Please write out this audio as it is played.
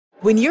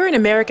When you're an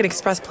American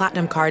Express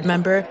Platinum card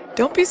member,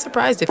 don't be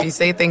surprised if you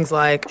say things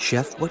like,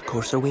 "Chef, what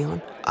course are we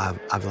on?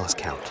 I've lost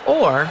count."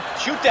 Or,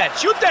 Shoot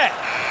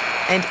that!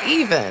 and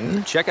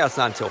even, Checkout's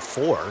not until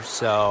 4,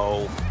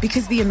 so...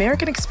 Because the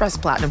American Express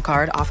Platinum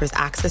Card offers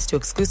access to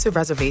exclusive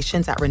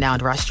reservations at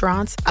renowned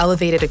restaurants,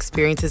 elevated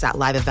experiences at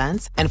live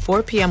events, and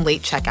 4 p.m.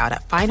 late checkout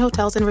at fine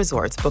hotels and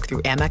resorts booked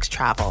through Amex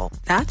Travel.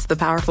 That's the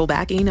powerful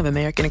backing of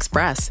American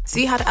Express.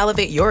 See how to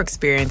elevate your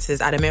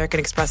experiences at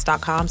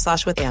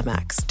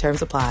americanexpress.com/withAmex.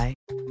 Terms apply.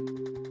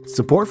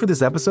 Support for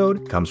this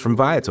episode comes from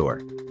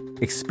Viator.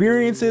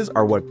 Experiences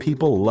are what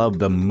people love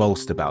the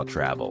most about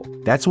travel.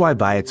 That's why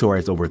Viator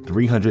has over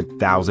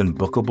 300,000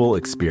 bookable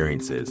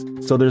experiences,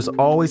 so there's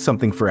always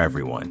something for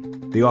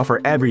everyone. They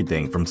offer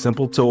everything from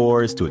simple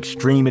tours to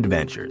extreme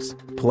adventures.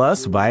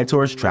 Plus,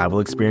 Viator's travel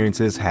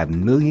experiences have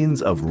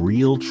millions of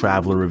real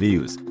traveler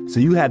reviews, so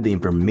you have the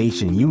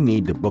information you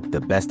need to book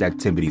the best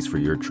activities for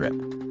your trip.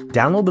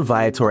 Download the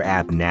Viator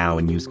app now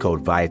and use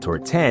code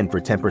Viator10 for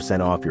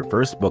 10% off your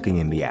first booking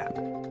in the app.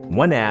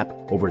 One app,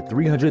 over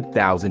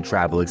 300,000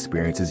 travel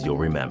experiences you'll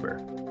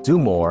remember. Do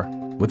more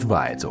with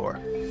Viator.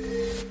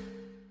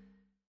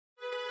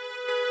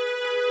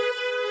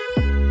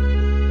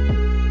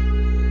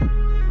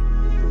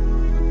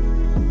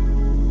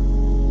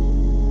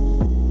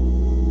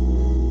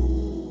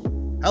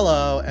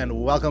 Hello,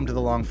 and welcome to the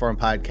Longform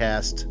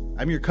Podcast.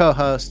 I'm your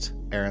co-host,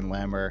 Aaron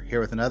Lammer, here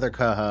with another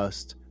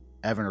co-host,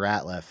 Evan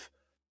Ratliff.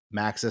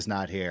 Max is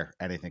not here.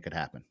 Anything could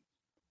happen.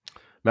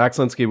 Max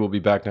Linsky will be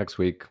back next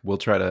week. We'll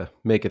try to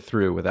make it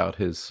through without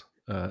his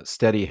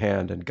steady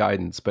hand and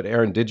guidance. But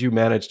Aaron, did you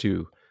manage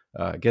to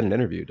get an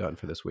interview done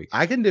for this week?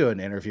 I can do an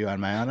interview on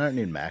my own. I don't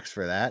need Max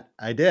for that.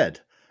 I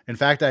did. In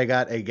fact, I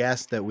got a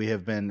guest that we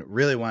have been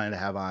really wanting to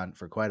have on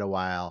for quite a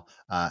while,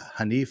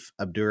 Hanif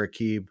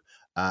Abdurraqib.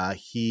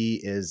 He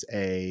is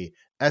a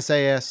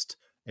essayist,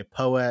 a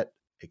poet,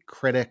 a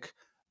critic.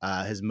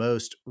 His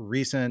most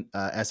recent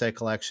essay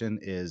collection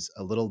is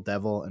A Little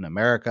Devil in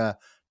America,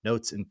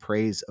 Notes in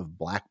Praise of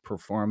Black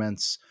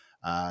Performance.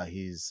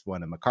 He's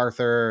won a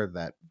MacArthur.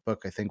 That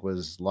book, I think,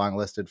 was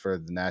longlisted for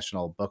the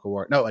National Book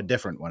Award. No, a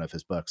different one of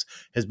his books.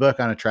 His book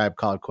On a Tribe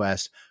Called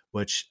Quest,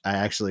 which I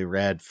actually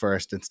read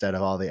first instead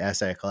of all the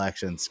essay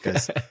collections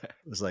because it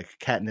was like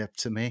catnip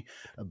to me.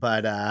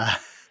 But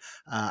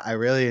I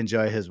really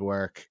enjoy his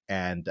work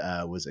and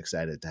was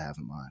excited to have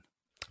him on.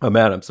 Oh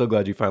man, I'm so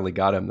glad you finally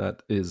got him.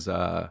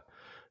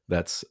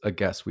 That's a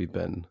guest we've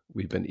been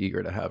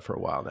eager to have for a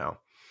while now.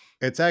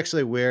 It's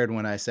actually weird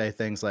when I say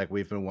things like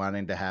we've been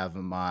wanting to have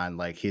him on,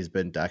 like he's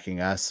been ducking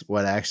us.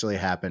 What actually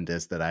happened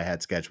is that I had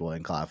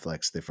scheduling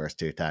conflicts the first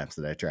 2 times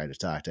that I tried to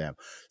talk to him.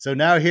 So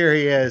now here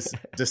he is,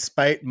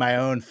 despite my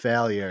own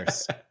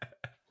failures.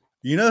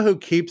 You know who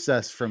keeps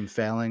us from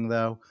failing,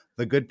 though?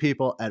 The good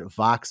people at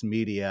Vox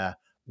Media.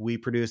 We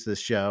produce this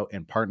show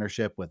in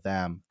partnership with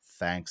them.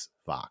 Thanks,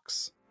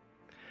 Vox.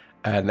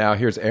 And now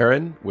here's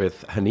Aaron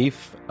with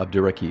Hanif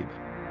Abdurraqib.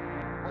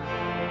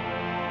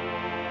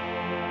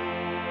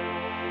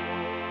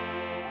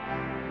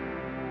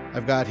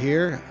 I've got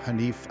here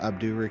Hanif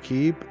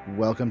Abdurraqib.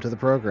 Welcome to the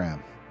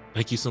program.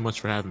 Thank you so much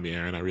for having me,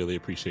 Aaron. I really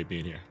appreciate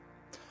being here.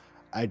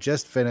 I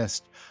just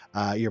finished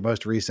your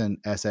most recent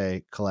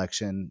essay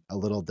collection, A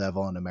Little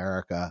Devil in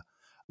America,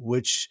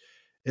 which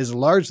is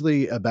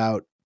largely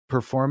about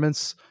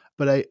performance.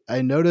 But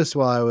I noticed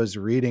while I was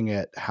reading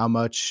it how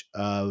much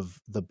of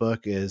the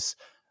book is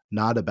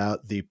not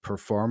about the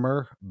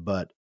performer,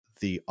 but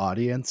the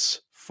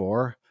audience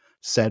for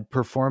said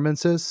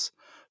performances.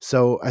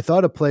 So I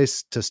thought a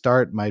place to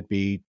start might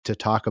be to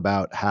talk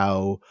about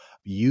how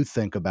you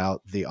think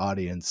about the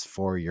audience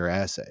for your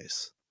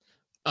essays.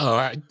 Oh,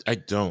 I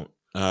don't.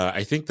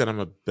 I think that I'm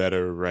a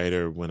better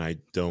writer when I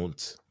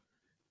don't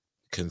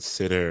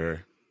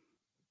consider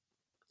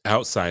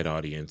outside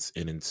audience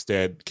and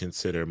instead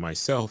consider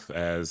myself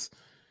as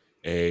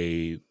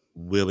a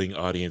willing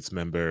audience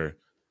member,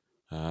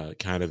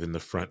 kind of in the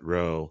front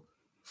row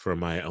for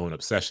my own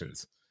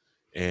obsessions.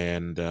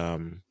 And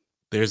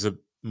there's a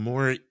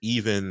more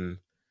even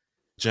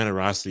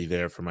generosity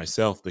there for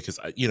myself because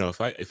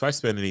if I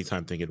spend any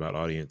time thinking about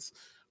audience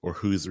or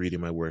who's reading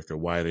my work or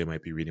why they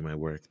might be reading my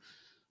work,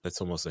 that's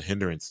almost a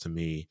hindrance to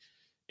me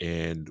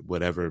and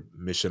whatever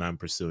mission I'm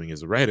pursuing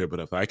as a writer.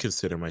 But if I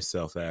consider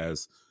myself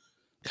as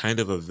kind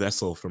of a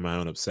vessel for my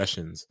own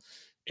obsessions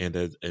and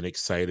an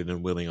excited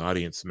and willing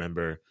audience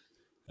member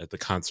at the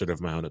concert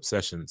of my own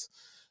obsessions,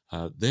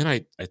 then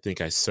I think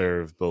I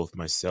serve both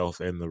myself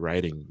and the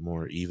writing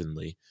more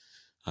evenly.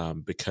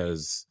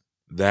 Because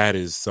that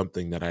is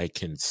something that I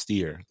can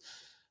steer.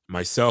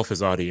 Myself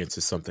as audience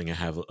is something I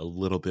have a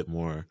little bit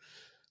more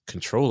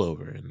control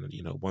over. And,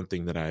 one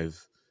thing that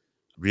I've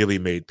really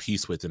made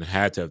peace with and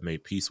had to have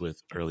made peace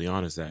with early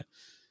on is that,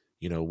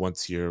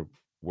 once your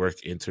work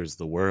enters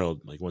the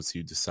world, like once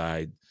you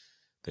decide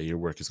that your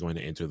work is going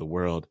to enter the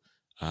world,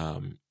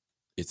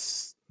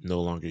 it's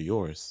no longer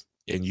yours.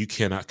 And you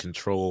cannot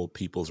control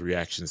people's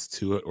reactions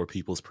to it or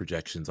people's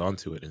projections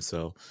onto it. And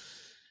so,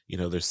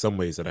 there's some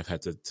ways that I've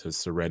had to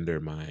surrender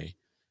my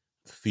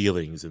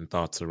feelings and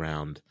thoughts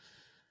around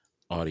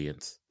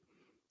audience.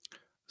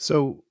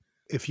 So,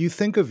 if you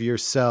think of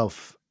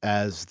yourself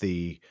as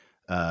the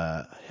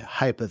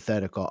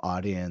hypothetical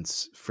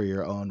audience for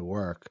your own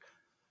work,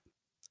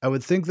 I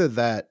would think that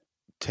that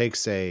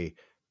takes a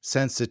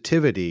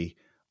sensitivity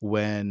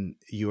when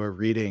you are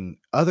reading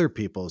other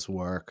people's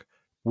work.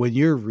 When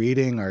you're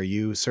reading, are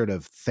you sort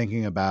of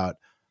thinking about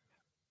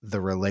the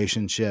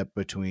relationship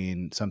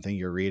between something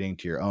you're reading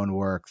to your own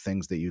work,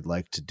 things that you'd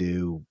like to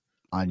do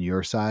on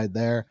your side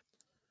there?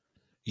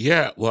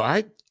 Yeah, well,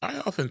 I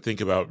often think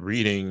about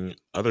reading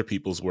other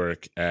people's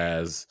work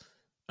as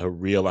a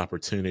real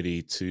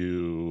opportunity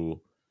to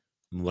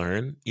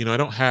learn. I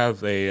don't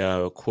have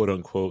a quote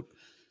unquote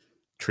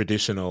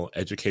traditional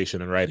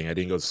education in writing. I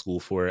didn't go to school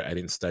for it. I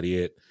didn't study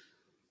it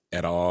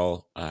at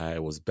all. I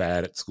was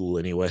bad at school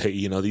anyway,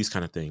 these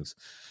kind of things.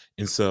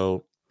 And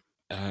so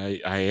I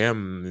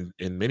am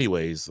in many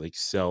ways like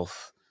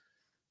self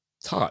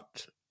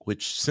taught,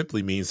 which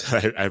simply means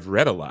that I've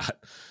read a lot.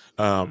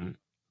 Um,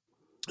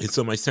 and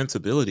so my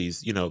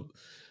sensibilities,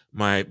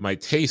 my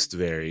taste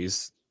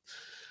varies,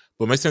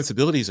 but my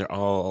sensibilities are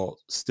all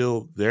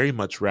still very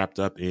much wrapped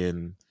up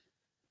in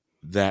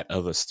that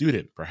of a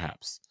student,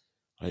 perhaps.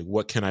 Like,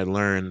 what can I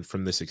learn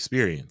from this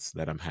experience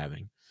that I'm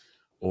having?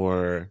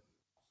 Or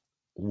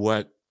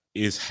what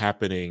is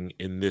happening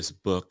in this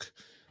book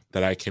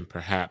that I can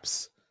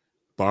perhaps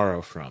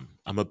borrow from?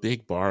 I'm a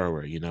big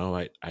borrower,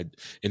 I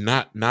and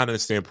not in a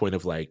standpoint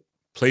of like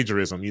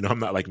plagiarism, I'm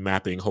not like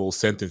mapping whole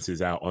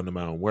sentences out onto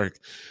my own work,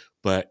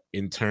 but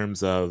in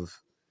terms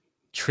of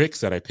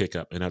tricks that I pick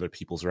up in other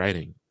people's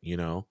writing,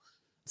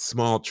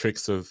 small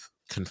tricks of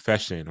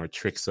confession or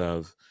tricks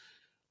of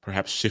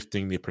perhaps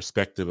shifting the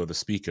perspective of the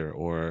speaker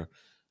or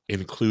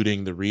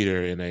including the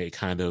reader in a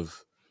kind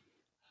of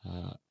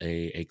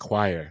a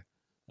choir,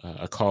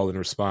 a call and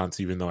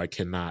response, even though I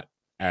cannot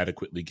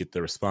adequately get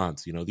the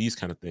response, these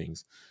kind of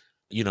things.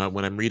 When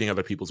I'm reading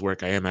other people's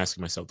work, I am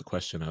asking myself the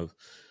question of,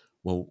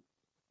 well,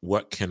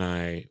 what can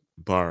I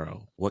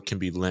borrow? What can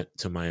be lent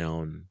to my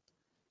own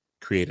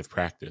creative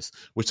practice?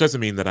 Which doesn't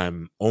mean that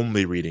I'm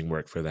only reading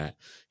work for that.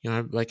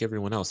 Like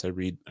everyone else, I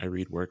read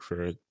work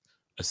for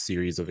a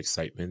series of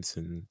excitements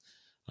and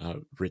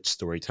rich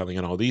storytelling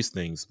and all these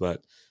things,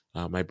 but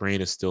my brain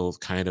is still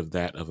kind of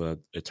that of a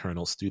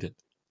eternal student.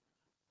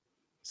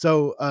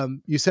 So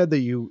you said that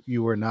you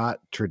were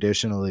not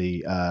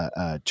traditionally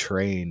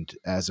trained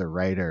as a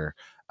writer.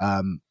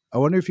 I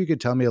wonder if you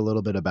could tell me a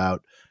little bit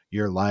about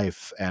your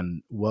life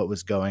and what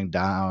was going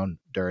down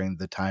during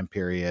the time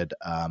period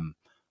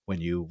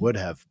when you would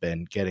have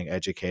been getting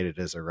educated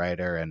as a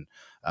writer, and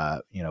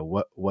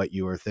what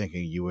you were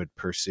thinking you would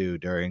pursue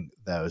during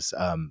those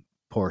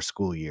poor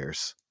school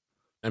years.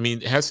 I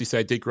mean, it has to be said,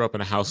 I did grow up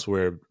in a house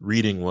where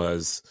reading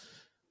was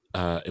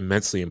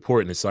immensely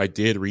important. And so I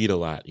did read a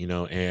lot,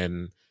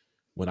 and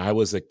when I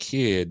was a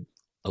kid,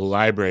 a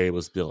library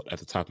was built at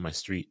the top of my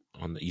street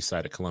on the east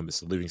side of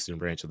Columbus, the Livingston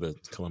branch of the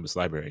Columbus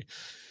Library.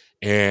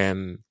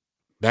 And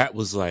that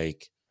was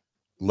like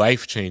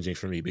life-changing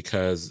for me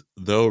because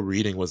though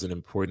reading was an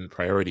important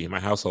priority in my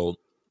household,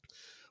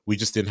 we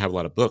just didn't have a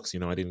lot of books.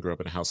 I didn't grow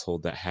up in a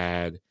household that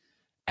had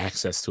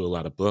access to a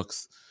lot of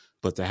books,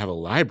 but to have a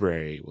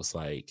library was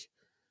like,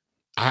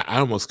 I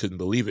almost couldn't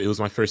believe it. It was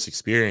my first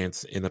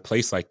experience in a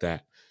place like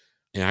that.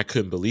 And I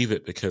couldn't believe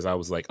it because I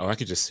was like, oh, I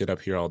could just sit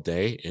up here all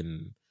day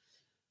and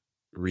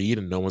read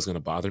and no one's going to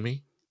bother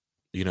me,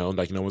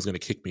 like no one's going to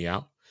kick me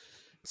out.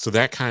 So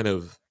that kind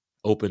of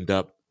opened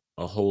up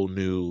a whole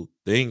new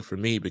thing for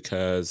me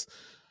because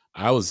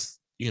I was,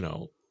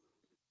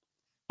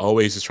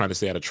 always just trying to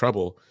stay out of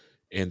trouble.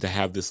 And to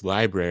have this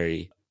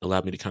library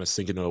allowed me to kind of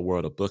sink into a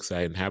world of books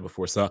I hadn't had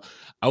before. So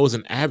I was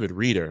an avid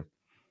reader,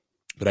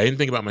 but I didn't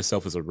think about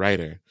myself as a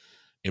writer,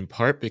 in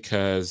part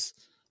because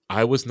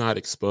I was not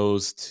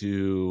exposed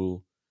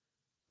to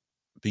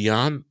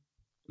beyond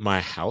my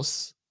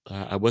house.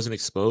 I wasn't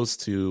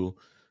exposed to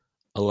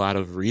a lot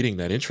of reading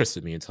that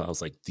interested me until I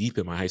was like deep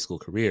in my high school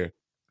career.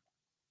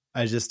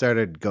 I just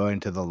started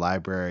going to the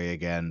library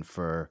again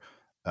for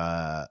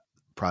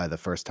probably the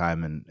first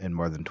time in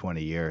more than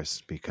 20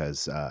 years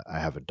because I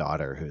have a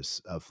daughter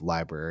who's of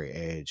library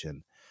age,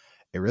 and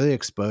it really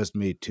exposed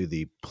me to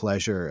the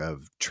pleasure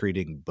of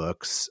treating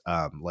books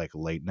like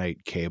late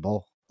night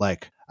cable.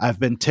 Like, I've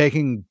been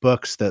taking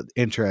books that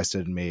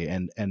interested me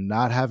and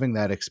not having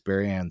that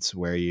experience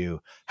where you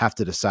have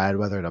to decide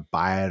whether to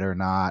buy it or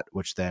not,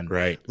 which then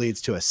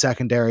leads to a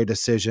secondary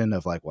decision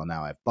of like, well,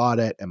 now I've bought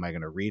it. Am I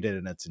going to read it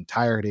in its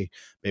entirety?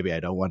 Maybe I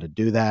don't want to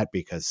do that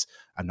because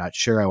I'm not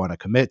sure I want to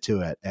commit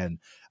to it. And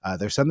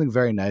there's something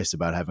very nice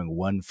about having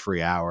one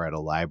free hour at a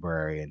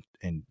library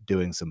and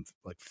doing some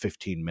like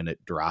 15-minute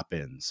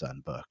drop-ins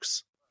on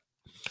books.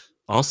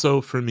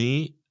 Also, for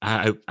me,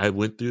 I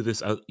went through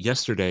this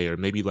yesterday or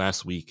maybe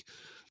last week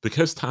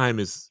because time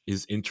is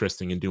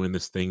interesting in doing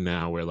this thing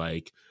now where,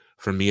 like,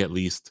 for me at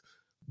least,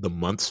 the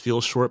months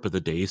feel short, but the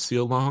days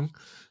feel long.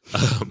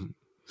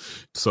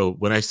 So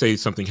when I say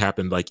something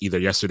happened like either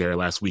yesterday or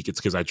last week, it's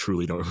because I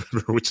truly don't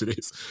remember which it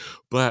is.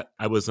 But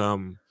I was, I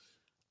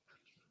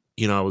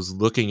was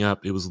looking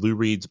up, it was Lou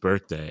Reed's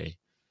birthday,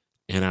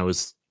 and I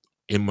was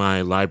in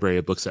my library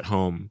of books at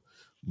home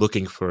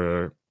looking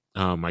for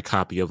my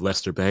copy of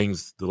Lester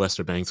Bangs, the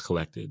Lester Bangs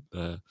Collected,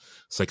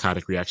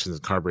 Psychotic Reactions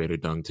and Carburetor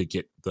Dung, to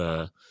get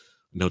the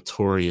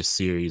notorious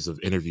series of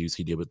interviews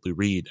he did with Lou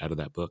Reed out of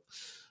that book.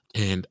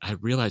 And I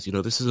realized,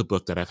 this is a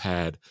book that I've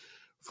had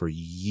for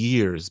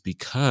years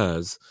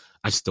because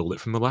I stole it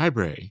from the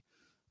library.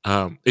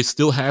 It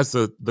still has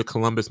the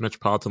Columbus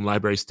Metropolitan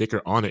Library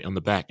sticker on it on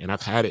the back, and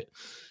I've had it.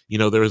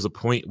 There was a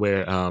point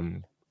where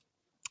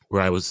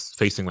I was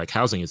facing like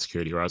housing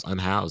insecurity, or I was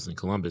unhoused in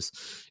Columbus,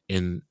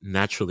 and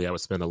naturally I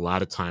would spend a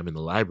lot of time in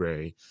the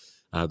library,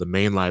 the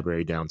main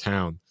library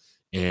downtown,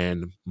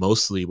 and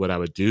mostly what I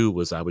would do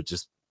was I would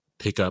just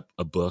pick up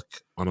a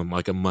book on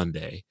like a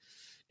Monday,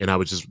 and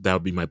that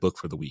would be my book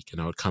for the week, and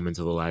I would come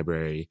into the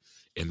library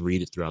and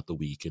read it throughout the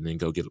week, and then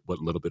go get what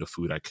little bit of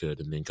food I could,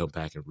 and then come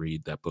back and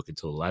read that book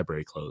until the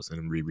library closed, and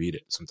then reread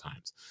it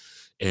sometimes.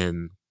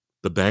 And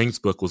the Bangs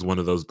book was one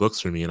of those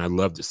books for me, and I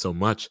loved it so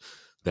much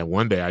that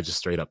one day I just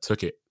straight up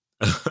took it.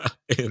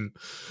 and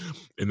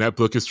that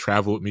book has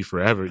traveled with me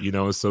forever,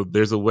 So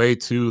there's a way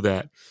too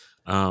that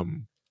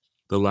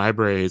the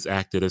library has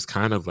acted as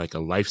kind of like a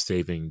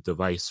life-saving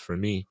device for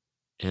me,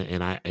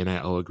 and I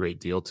owe a great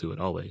deal to it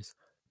always.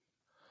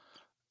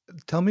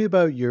 Tell me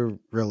about your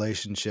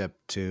relationship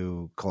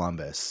to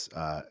Columbus.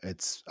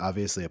 It's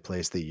obviously a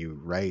place that you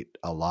write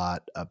a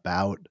lot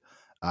about,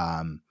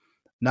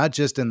 not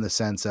just in the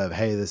sense of,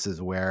 hey, this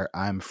is where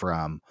I'm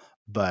from,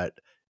 but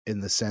in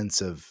the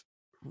sense of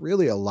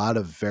really a lot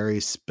of very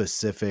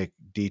specific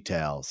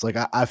details. Like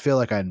I feel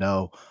like I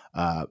know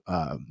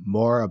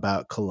more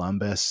about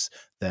Columbus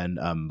than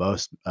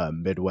most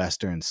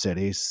Midwestern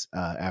cities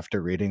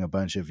after reading a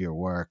bunch of your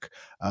work.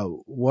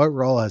 What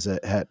role has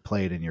it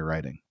played in your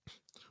writing?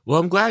 Well,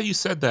 I'm glad you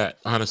said that,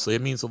 honestly.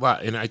 It means a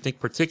lot. And I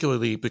think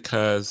particularly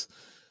because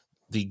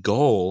the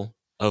goal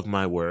of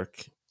my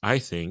work, I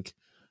think,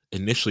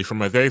 initially from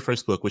my very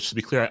first book, which to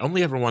be clear, I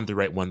only ever wanted to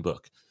write one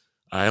book.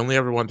 I only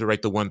ever wanted to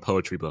write the one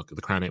poetry book,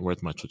 The Crown Ain't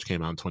Worth Much, which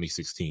came out in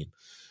 2016.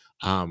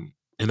 And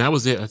that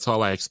was it. That's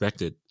all I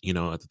expected,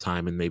 at the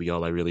time, and maybe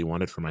all I really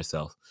wanted for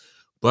myself.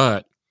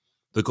 But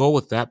the goal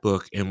with that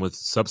book and with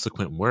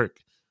subsequent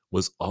work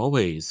was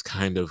always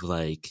kind of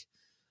like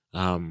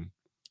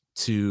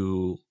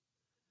to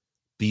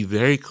be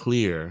very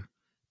clear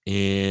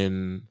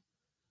in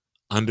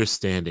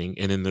understanding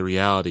and in the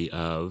reality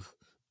of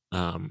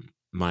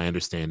my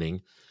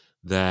understanding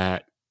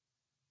that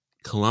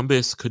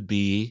Columbus could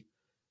be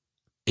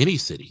any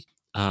city.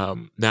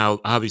 Now,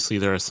 obviously,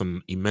 there are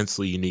some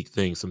immensely unique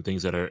things, some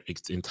things that are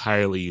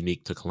entirely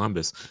unique to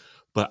Columbus,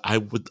 but I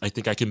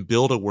think I can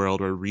build a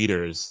world where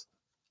readers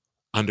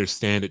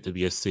understand it to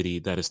be a city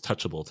that is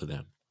touchable to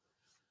them.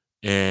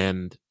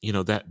 And,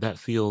 that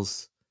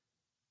feels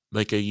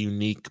like a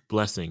unique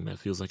blessing. That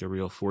feels like a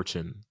real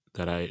fortune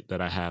that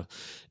I have.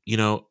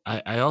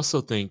 I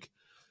also think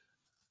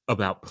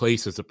about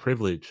place as a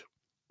privilege.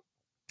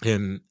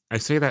 And I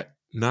say that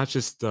not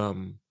just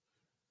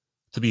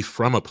to be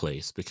from a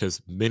place,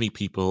 because many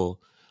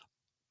people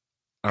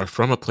are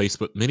from a place,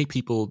 but many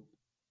people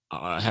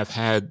have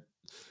had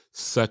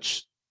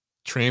such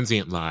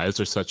transient lives,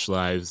 or such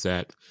lives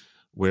that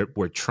where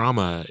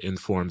trauma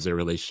informs their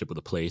relationship with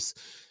a place,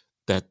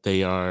 that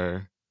they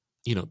are,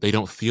 they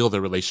don't feel the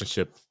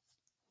relationship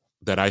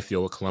that I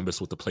feel with Columbus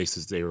with the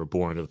places they were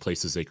born or the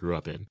places they grew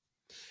up in.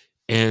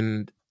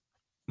 And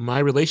my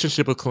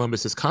relationship with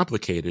Columbus is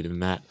complicated in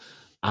that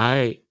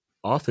I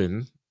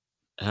often,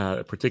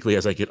 particularly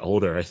as I get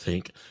older, I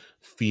think,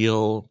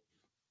 feel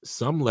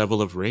some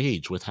level of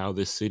rage with how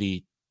this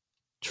city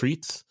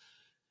treats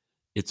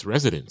its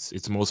residents,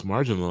 its most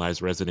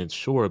marginalized residents,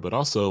 sure, but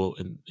also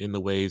in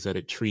the ways that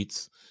it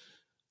treats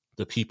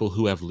the people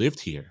who have lived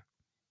here,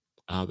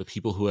 the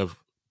people who have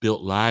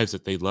built lives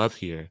that they love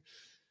here.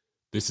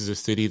 This is a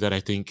city that I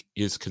think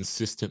is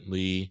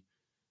consistently,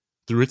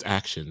 through its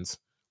actions,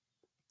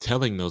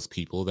 telling those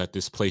people that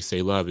this place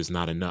they love is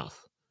not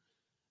enough,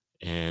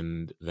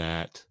 and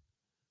that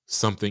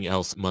something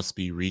else must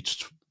be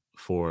reached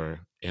for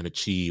and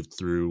achieved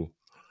through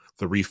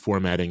the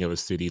reformatting of a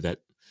city that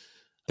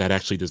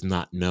actually does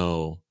not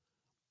know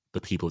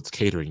the people it's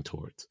catering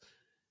towards.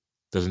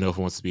 Doesn't know if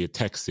it wants to be a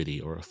tech city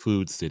or a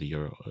food city,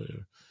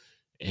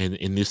 and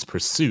in this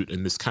pursuit,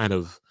 in this kind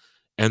of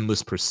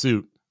endless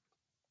pursuit,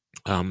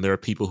 there are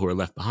people who are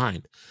left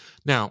behind.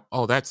 Now,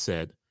 all that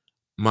said,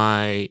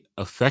 my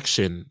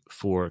affection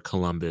for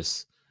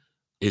Columbus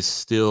is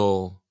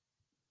still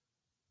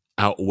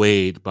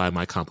outweighed by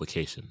my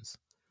complications.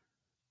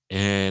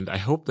 And I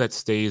hope that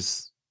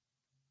stays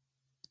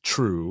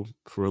true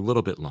for a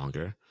little bit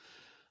longer.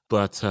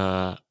 But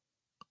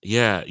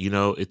yeah,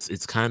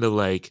 it's kind of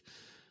like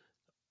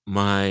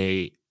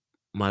my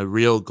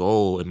real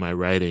goal in my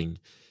writing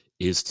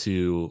is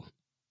to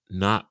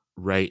not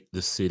write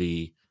the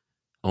city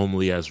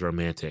only as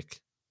romantic,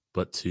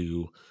 but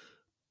to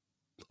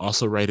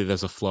also write it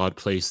as a flawed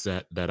place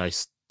that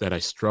I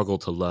struggle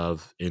to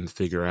love and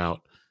figure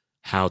out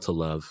how to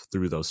love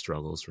through those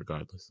struggles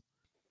regardless.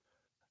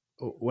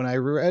 When I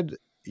read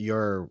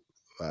your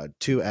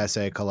two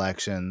essay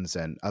collections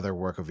and other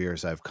work of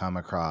yours I've come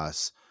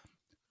across,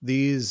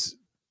 these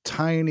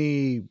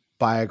tiny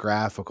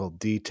biographical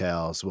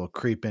details will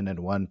creep in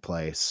one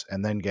place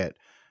and then get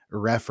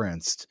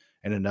referenced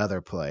in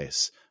another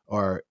place.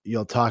 Or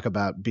you'll talk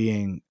about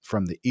being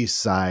from the east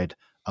side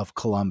of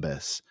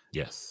Columbus.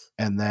 Yes.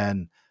 And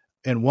then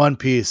in one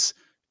piece,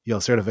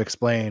 you'll sort of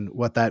explain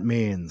what that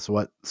means,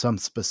 what some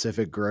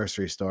specific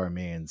grocery store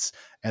means.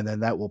 And then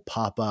that will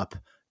pop up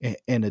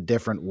in a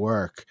different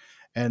work.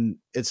 And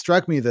it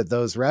struck me that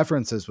those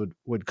references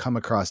would come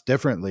across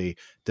differently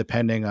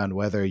depending on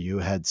whether you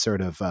had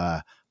sort of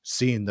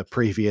seen the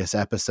previous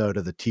episode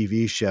of the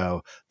TV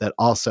show that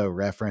also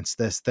referenced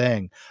this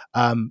thing.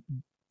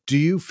 Do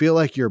you feel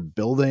like you're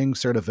building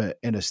sort of an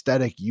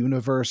aesthetic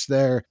universe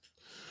there?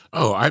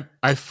 Oh,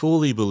 I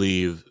fully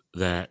believe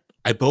that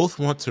I both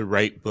want to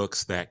write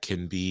books that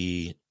can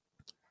be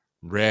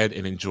read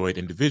and enjoyed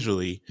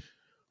individually,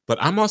 but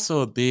I'm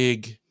also a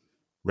big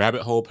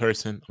rabbit hole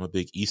person. I'm a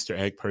big Easter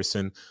egg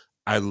person.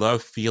 I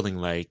love feeling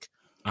like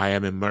I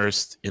am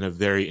immersed in a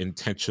very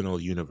intentional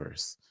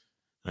universe.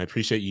 I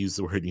appreciate you use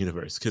the word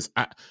universe because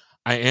I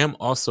am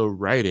also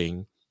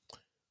writing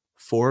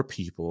for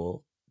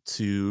people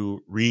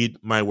to read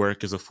my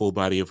work as a full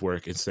body of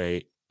work and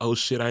say, oh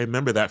shit, I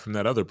remember that from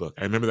that other book.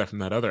 I remember that from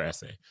that other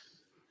essay.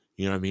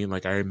 You know what I mean?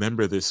 Like I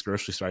remember this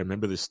grocery store. I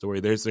remember this story.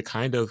 There's a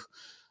kind of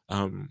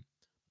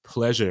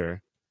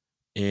pleasure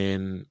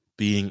in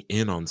being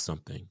in on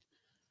something,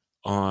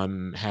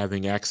 on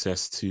having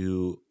access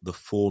to the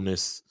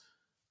fullness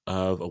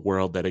of a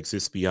world that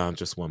exists beyond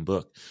just one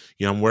book.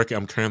 You know,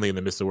 I'm currently in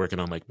the midst of working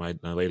on like my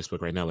latest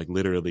book right now. Like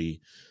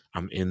literally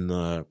I'm in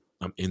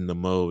the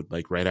mode,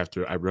 like right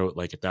after I wrote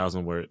like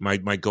 1,000 words.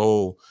 My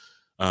goal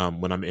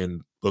when I'm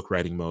in book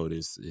writing mode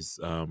is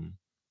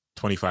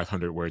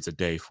 2,500 words a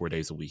day, 4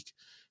 days a week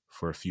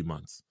for a few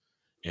months.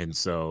 And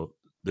so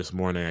this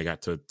morning I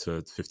got to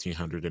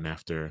 1,500. And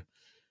after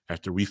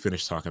we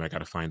finish talking, I got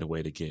to find a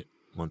way to get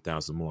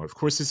 1,000 more. Of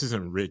course, this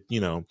isn't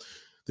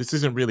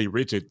really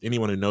rigid.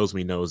 Anyone who knows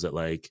me knows that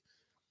like,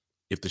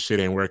 if the shit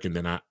ain't working,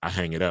 then I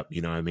hang it up.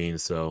 You know what I mean?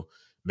 So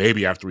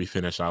maybe after we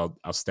finish, I'll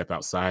step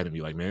outside and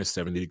be like, man, it's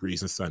 70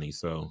 degrees and sunny.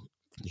 So,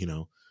 you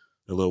know,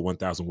 the little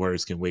 1,000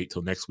 words can wait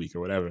till next week or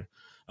whatever.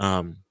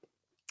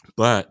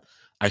 But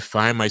I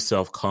find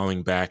myself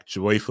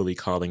joyfully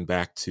calling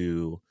back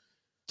to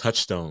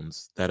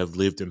touchstones that have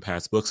lived in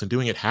past books and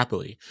doing it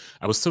happily.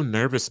 I was so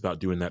nervous about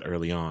doing that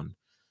early on.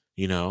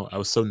 You know, I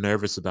was so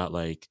nervous about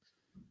like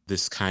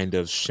this kind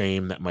of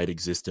shame that might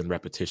exist in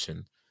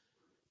repetition,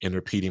 in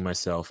repeating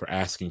myself or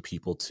asking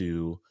people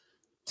to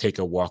take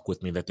a walk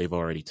with me that they've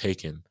already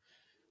taken.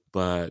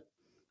 But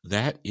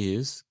that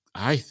is,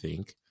 I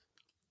think,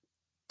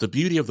 the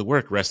beauty of the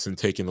work rests in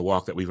taking the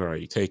walk that we've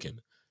already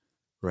taken,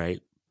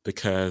 right?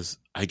 Because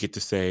I get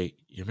to say,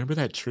 you remember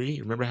that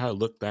tree? Remember how it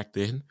looked back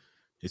then?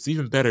 It's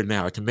even better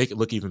now. I can make it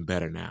look even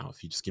better now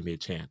if you just give me a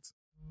chance.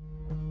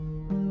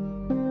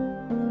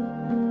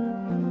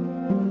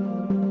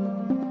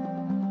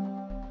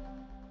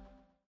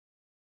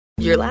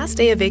 Your last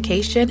day of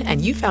vacation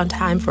and you found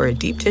time for a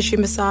deep tissue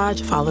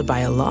massage followed by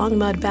a long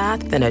mud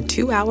bath, then a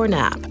 2-hour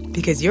nap.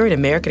 Because you're an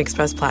American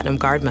Express Platinum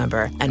Card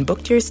member and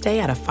booked your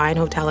stay at a fine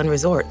hotel and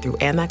resort through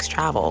Amex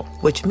Travel,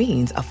 which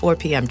means a 4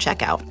 p.m.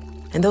 checkout.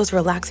 And those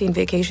relaxing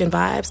vacation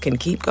vibes can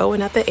keep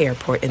going at the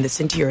airport in the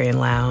Centurion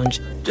Lounge.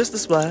 Just a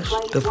splash.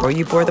 Before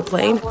you board the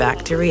plane,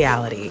 back to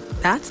reality.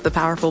 That's the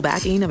powerful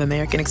backing of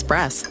American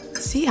Express.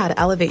 See how to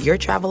elevate your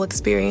travel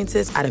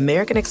experiences at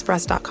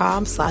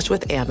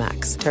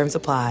americanexpress.com/withAmex. Terms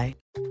apply.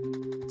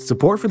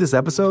 Support for this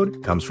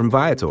episode comes from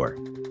Viator.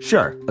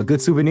 Sure, a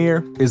good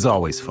souvenir is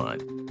always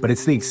fun, but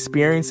it's the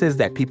experiences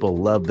that people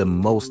love the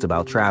most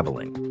about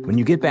traveling. When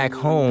you get back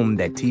home,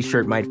 that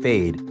t-shirt might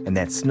fade and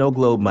that snow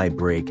globe might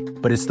break,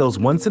 but it's those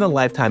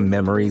once-in-a-lifetime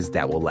memories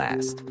that will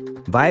last.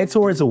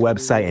 Viator is a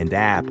website and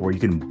app where you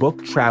can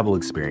book travel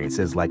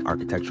experiences like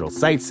architectural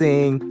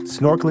sightseeing,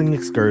 snorkeling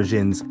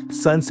excursions,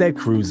 sunset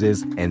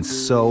cruises, and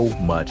so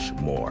much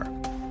more.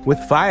 With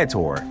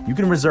Viator, you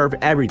can reserve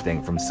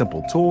everything from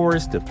simple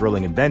tours to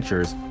thrilling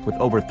adventures with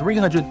over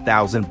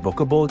 300,000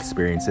 bookable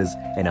experiences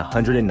in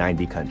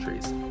 190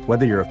 countries.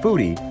 Whether you're a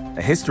foodie,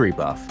 a history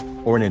buff,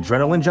 or an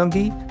adrenaline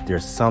junkie,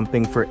 there's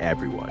something for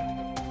everyone.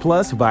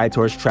 Plus,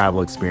 Viator's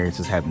travel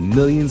experiences have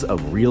millions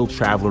of real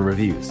traveler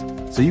reviews,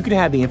 so you can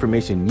have the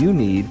information you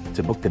need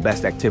to book the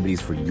best activities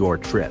for your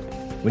trip.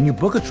 When you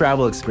book a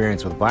travel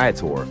experience with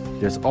Viator,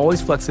 there's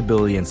always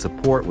flexibility and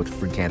support with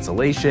free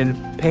cancellation,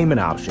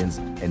 payment options,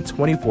 and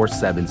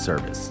 24/7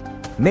 service.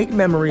 Make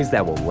memories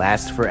that will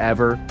last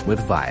forever with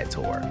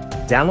Viator.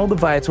 Download the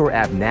Viator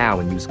app now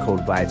and use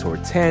code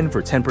Viator10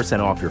 for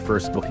 10% off your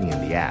first booking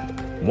in the app.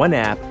 One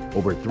app,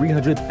 over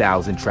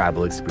 300,000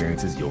 travel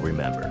experiences you'll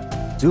remember.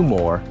 Do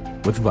more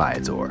with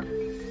Viator.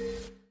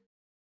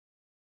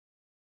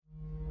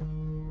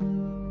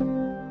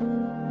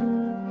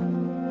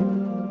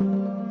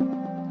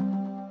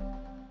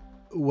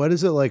 What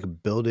is it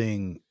like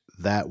building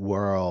that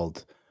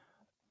world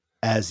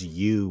as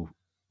you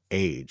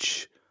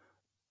age?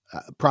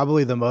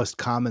 probably the most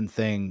common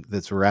thing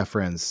that's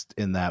referenced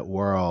in that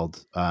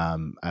world,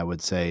 I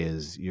would say,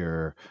 is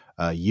your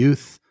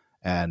youth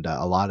and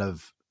a lot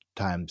of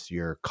times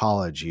your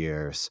college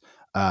years.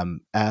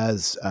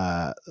 As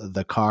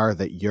the car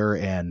that you're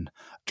in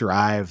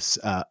drives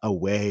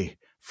away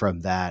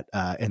from that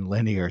in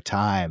linear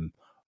time,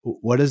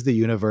 what does the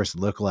universe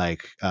look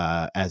like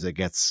as it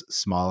gets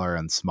smaller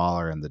and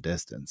smaller in the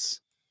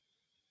distance?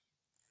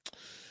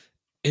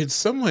 In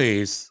some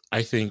ways,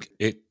 I think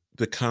it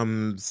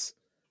becomes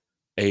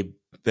a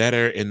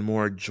better and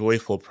more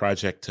joyful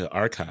project to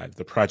archive,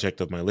 the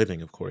project of my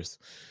living, of course.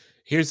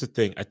 Here's the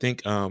thing. I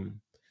think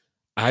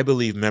I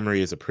believe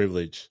memory is a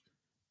privilege.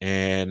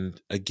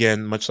 And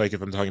again, much like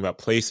if I'm talking about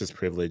place as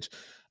privilege,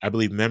 I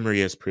believe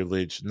memory as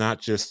privilege, not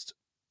just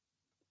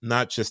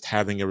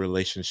having a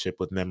relationship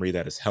with memory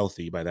that is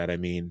healthy. By that I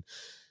mean,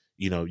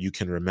 you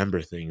can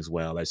remember things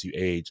well as you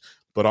age,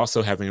 but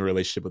also having a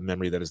relationship with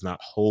memory that is not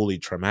wholly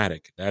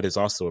traumatic. That is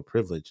also a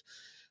privilege.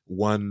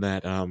 One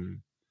that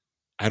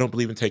I don't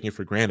believe in taking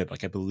for granted.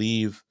 Like, I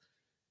believe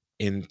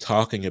in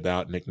talking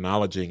about and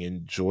acknowledging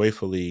and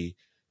joyfully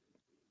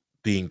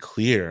being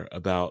clear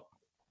about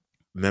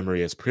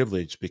memory as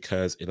privilege,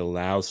 because it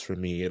allows for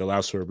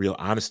a real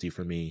honesty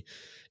for me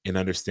in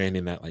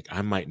understanding that, like,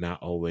 I might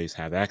not always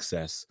have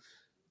access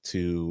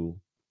to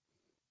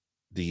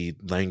the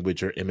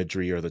language or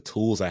imagery or the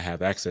tools I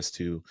have access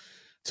to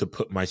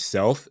put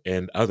myself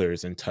and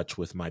others in touch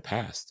with my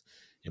past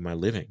in my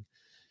living.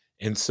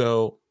 And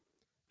so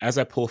as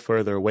I pull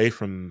further away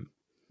from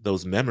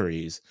those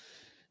memories,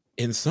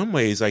 in some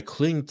ways I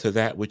cling to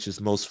that which is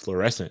most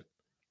fluorescent,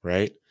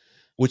 right?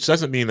 Which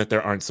doesn't mean that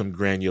there aren't some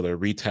granular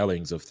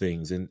retellings of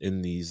things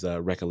in these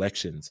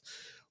recollections.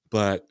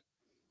 But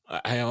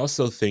I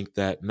also think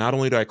that not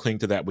only do I cling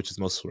to that which is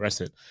most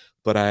fluorescent,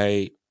 but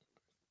I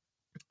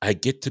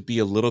get to be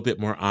a little bit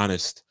more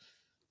honest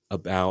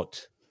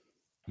about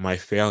my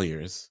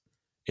failures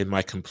and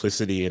my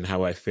complicity in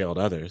how I failed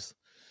others,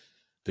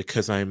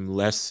 because I'm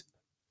less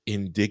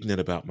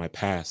indignant about my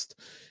past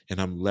and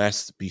I'm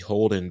less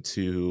beholden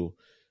to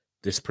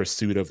this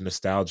pursuit of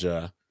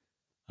nostalgia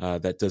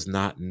that does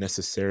not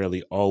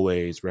necessarily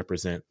always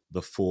represent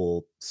the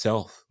full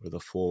self or the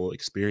full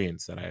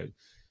experience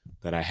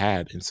that I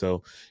had. And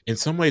so in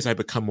some ways I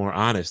become more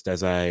honest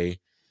as I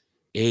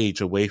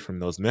age away from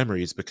those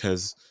memories,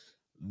 because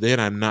then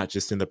I'm not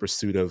just in the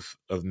pursuit of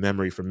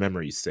memory for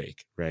memory's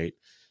sake, right?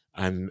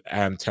 I'm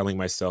telling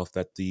myself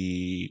that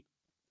the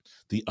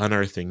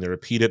unearthing, the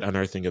repeated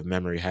unearthing of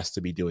memory has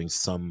to be doing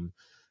some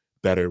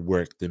better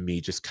work than me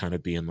just kind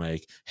of being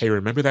like, hey,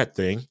 remember that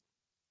thing?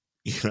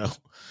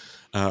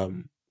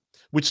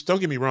 Which, don't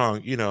get me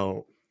wrong,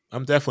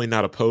 I'm definitely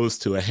not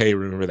opposed to a, hey,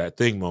 remember that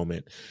thing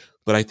moment.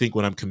 But I think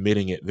when I'm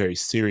committing it very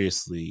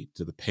seriously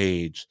to the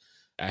page,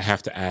 I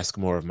have to ask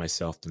more of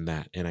myself than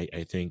that. And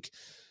I think,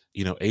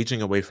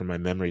 aging away from my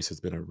memories has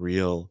been a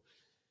real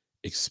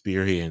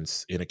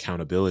experience in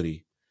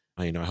accountability.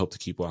 I hope to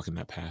keep walking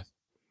that path.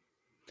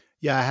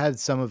 Yeah, I had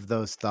some of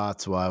those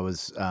thoughts while I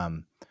was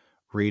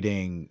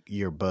reading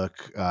your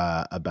book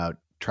about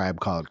Tribe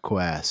Called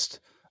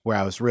Quest, where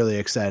I was really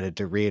excited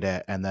to read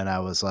it. And then I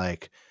was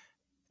like,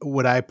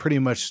 would I pretty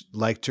much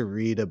like to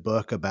read a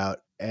book about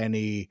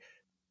any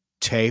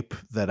tape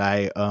that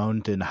I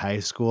owned in high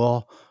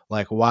school?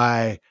 Like,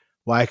 why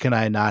can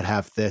I not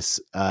have this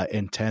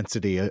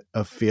intensity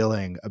of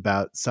feeling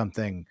about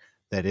something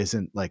that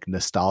isn't like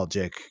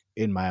nostalgic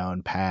in my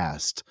own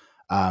past?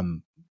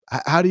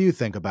 How do you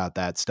think about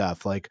that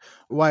stuff? Like,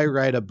 why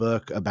write a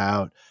book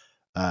about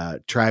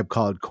Tribe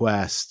Called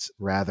Quest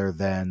rather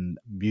than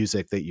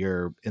music that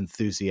you're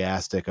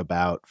enthusiastic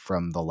about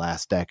from the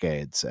last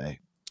decade, say?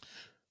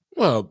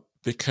 Well,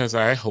 because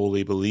I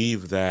wholly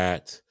believe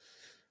that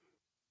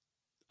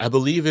I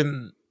believe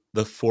in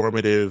the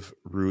formative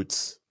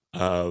roots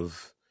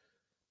of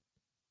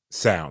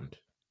sound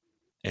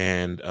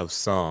and of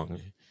song.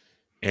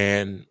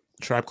 And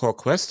Tribe Called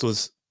Quest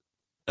was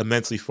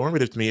immensely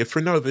formative to me.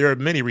 There are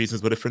many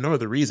reasons, but if for no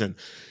other reason,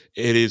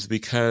 it is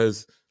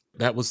because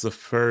that was the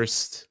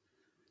first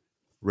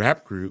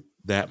rap group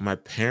that my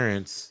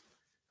parents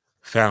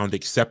found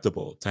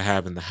acceptable to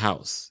have in the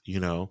house,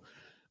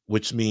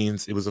 which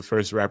means it was the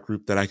first rap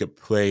group that I could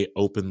play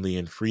openly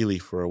and freely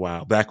for a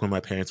while, back when my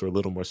parents were a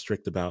little more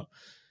strict about,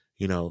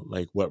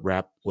 like what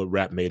rap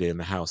made it in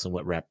the house and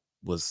what rap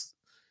was,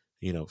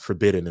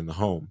 forbidden in the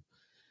home.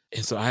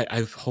 And so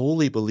I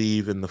wholly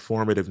believe in the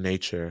formative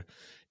nature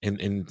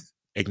and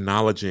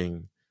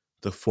acknowledging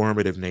the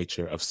formative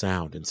nature of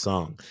sound and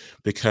song,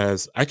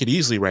 because I could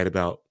easily write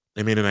about,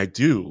 and I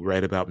do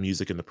write about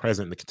music in the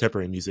present and the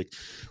contemporary music,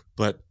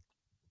 but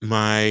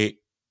my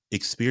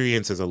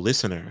experience as a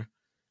listener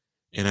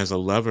and as a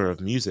lover of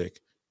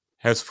music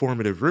has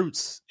formative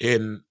roots.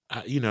 And,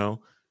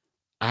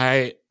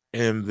 I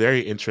am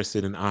very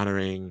interested in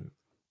honoring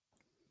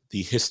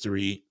the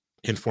history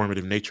and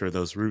formative nature of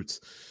those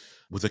roots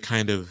with a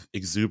kind of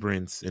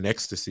exuberance and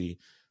ecstasy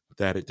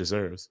that it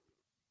deserves.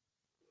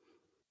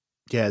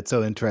 Yeah, it's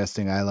so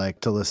interesting. I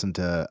like to listen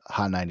to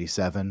Hot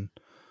 97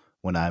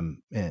 when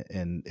I'm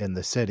in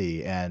the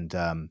city. And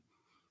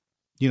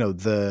you know,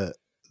 the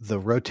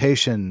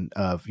rotation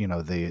of, you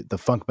know, the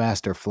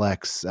Funkmaster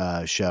Flex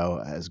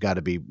show has got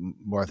to be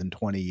more than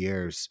 20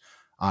 years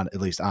on,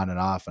 at least on and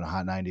off, in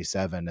Hot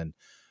 97. And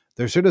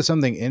there's sort of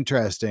something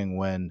interesting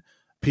when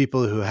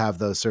people who have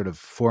those sort of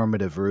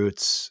formative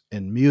roots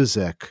in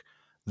music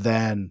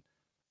then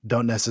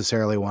don't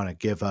necessarily want to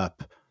give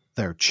up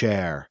their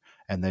chair,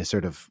 and they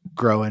sort of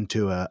grow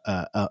into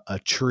a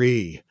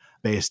tree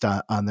based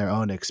on their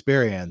own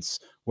experience.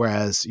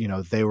 Whereas, you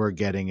know, they were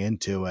getting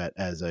into it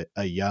as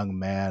a young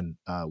man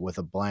with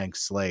a blank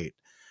slate.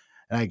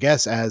 And I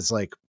guess as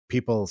like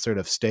people sort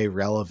of stay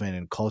relevant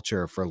in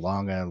culture for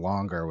longer and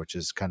longer, which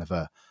is kind of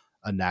a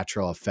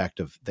natural effect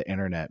of the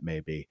internet,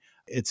 maybe,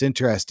 it's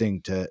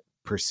interesting to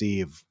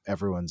perceive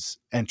everyone's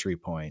entry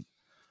point.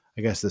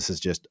 I guess this is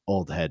just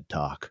old head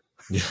talk.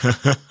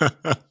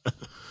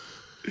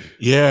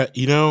 Yeah,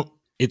 you know,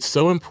 it's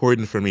so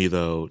important for me,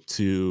 though,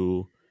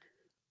 to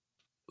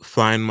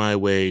find my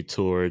way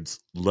towards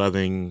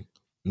loving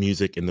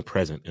music in the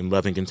present and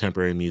loving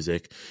contemporary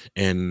music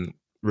and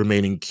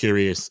remaining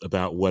curious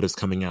about what is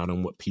coming out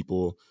and what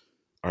people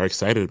are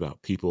excited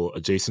about, people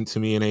adjacent to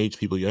me in age,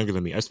 people younger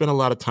than me. I spent a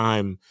lot of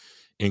time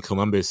in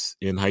Columbus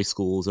in high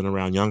schools and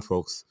around young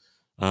folks,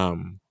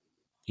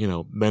 you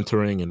know,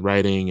 mentoring and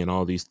writing and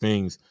all these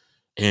things.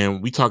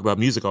 And we talk about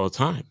music all the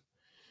time.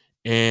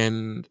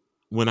 And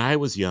when I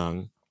was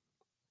young,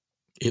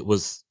 it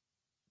was,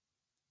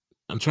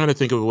 I'm trying to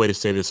think of a way to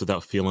say this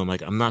without feeling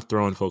like I'm not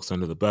throwing folks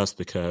under the bus,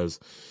 because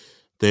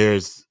there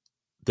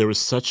was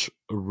such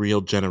a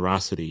real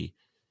generosity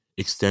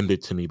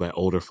extended to me by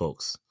older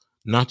folks,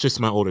 not just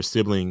my older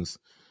siblings,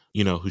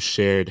 you know, who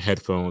shared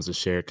headphones and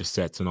shared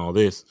cassettes and all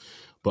this,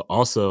 but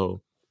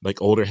also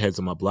like older heads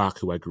on my block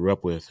who I grew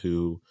up with,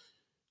 who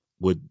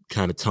would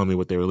kind of tell me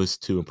what they were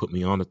listening to and put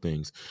me on to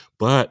things.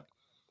 But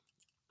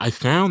I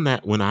found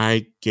that when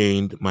I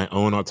gained my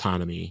own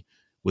autonomy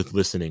with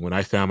listening, when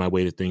I found my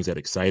way to things that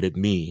excited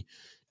me,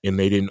 and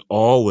they didn't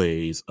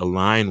always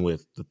align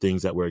with the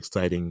things that were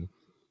exciting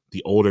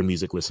the older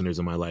music listeners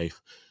in my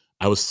life,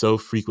 I was so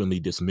frequently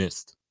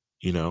dismissed,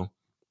 you know,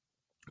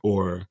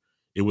 or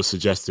it was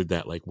suggested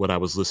that like what I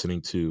was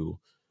listening to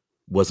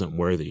wasn't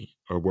worthy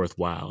or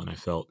worthwhile. And I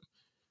felt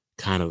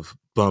kind of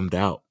bummed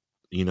out,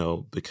 you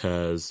know,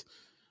 because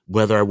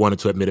whether I wanted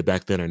to admit it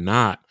back then or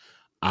not,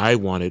 I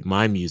wanted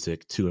my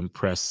music to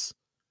impress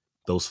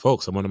those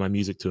folks. I wanted my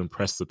music to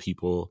impress the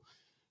people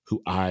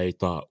who I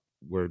thought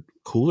were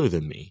cooler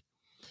than me.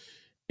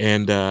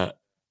 And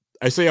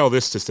I say all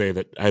this to say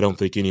that I don't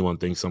think anyone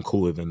thinks I'm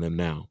cooler than them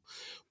now.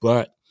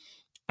 But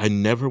I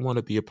never want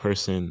to be a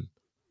person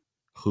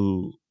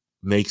who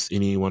makes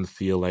anyone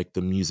feel like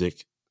the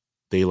music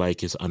they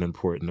like is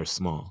unimportant or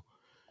small.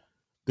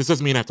 This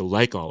doesn't mean I have to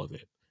like all of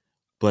it,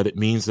 but it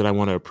means that I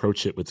want to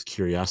approach it with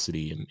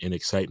curiosity and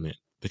excitement,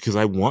 because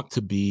I want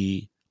to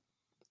be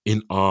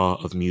in awe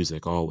of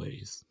music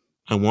always.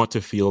 I want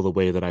to feel the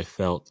way that I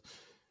felt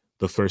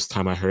the first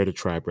time I heard a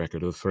Tribe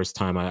record, or the first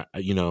time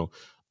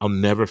I'll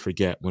never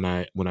forget when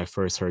I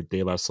first heard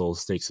De La Soul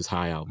Stakes Is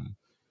High album.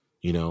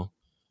 You know,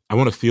 I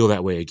want to feel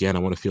that way again. I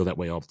want to feel that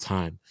way all the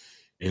time.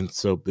 And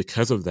so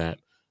because of that,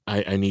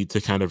 I need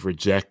to kind of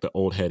reject the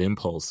old head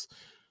impulse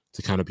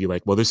to kind of be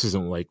like, well, this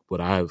isn't like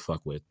what I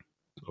fuck with,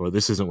 or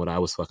this isn't what I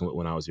was fucking with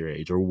when I was your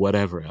age, or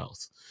whatever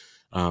else.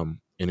 And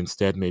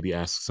instead maybe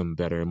ask some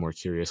better and more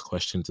curious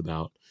questions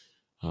about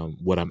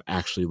what I'm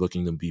actually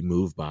looking to be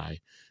moved by,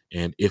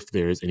 and if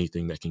there is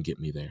anything that can get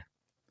me there.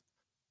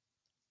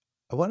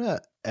 I want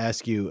to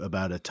ask you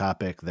about a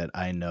topic that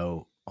I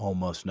know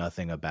almost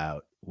nothing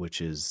about,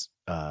 which is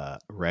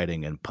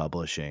writing and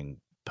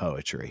publishing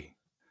poetry.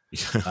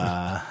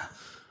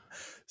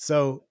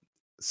 So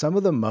some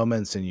of the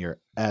moments in your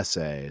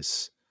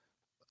essays,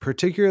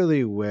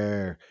 particularly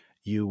where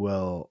you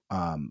will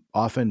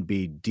often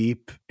be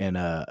deep in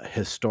a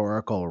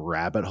historical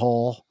rabbit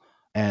hole,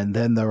 and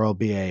then there will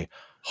be a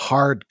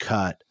hard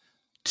cut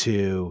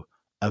to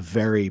a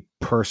very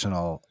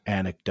personal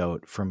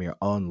anecdote from your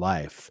own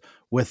life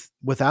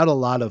without a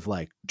lot of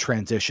like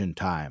transition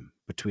time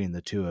between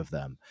the two of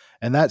them.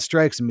 And that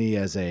strikes me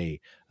as a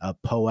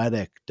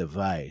poetic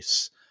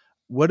device.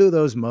 What do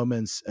those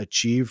moments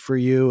achieve for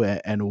you?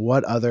 And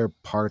what other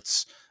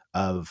parts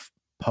of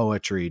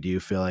poetry do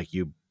you feel like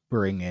you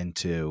bring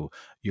into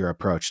your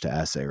approach to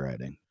essay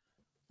writing?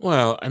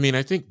 Well, I mean,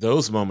 I think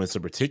those moments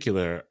in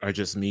particular are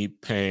just me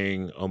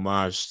paying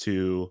homage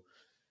to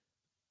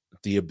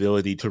the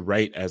ability to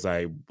write as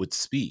I would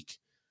speak,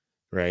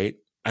 right?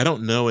 I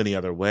don't know any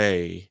other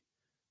way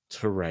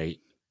to write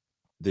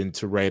than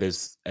to write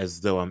as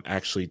though I'm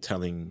actually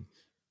telling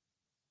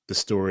the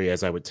story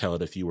as I would tell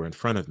it if you were in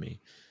front of me.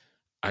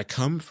 I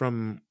come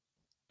from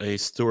a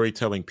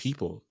storytelling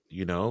people,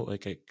 you know,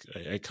 like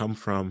I come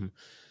from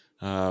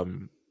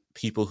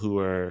people who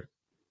are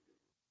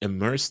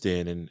immersed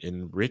in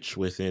and rich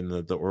within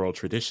the oral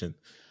tradition.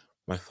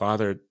 My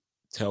father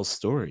tells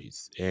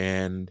stories,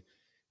 and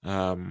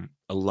a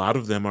lot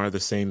of them are the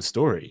same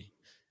story,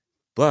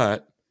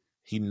 but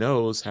he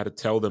knows how to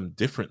tell them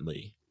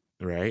differently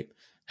right?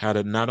 How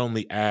to not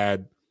only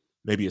add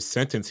maybe a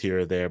sentence here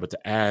or there, but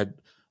to add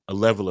a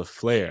level of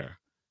flair,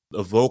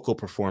 a vocal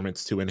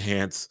performance to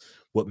enhance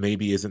what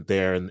maybe isn't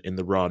there in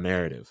the raw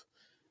narrative,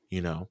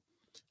 you know?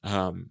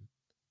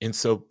 And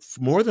so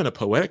more than a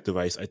poetic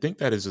device, I think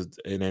that is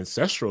an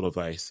ancestral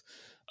device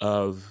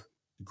of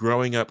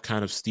growing up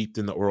kind of steeped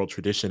in the oral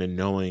tradition and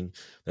knowing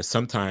that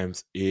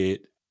sometimes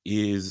it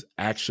is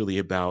actually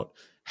about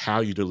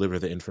how you deliver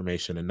the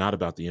information and not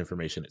about the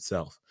information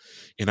itself.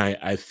 And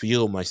I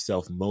feel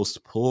myself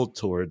most pulled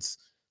towards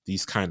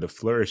these kind of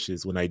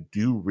flourishes when I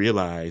do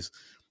realize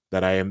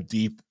that I am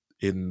deep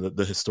in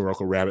the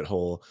historical rabbit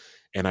hole,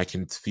 and I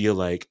can feel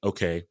like,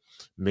 okay,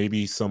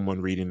 maybe someone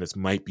reading this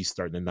might be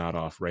starting to nod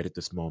off right at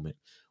this moment.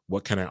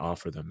 What can I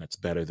offer them that's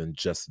better than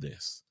just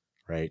this,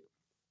 right?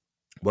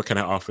 What can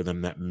I offer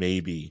them that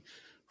maybe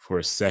for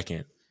a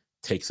second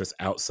takes us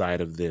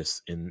outside of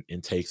this and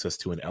takes us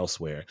to an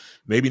elsewhere?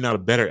 Maybe not a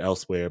better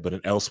elsewhere, but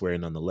an elsewhere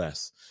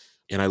nonetheless.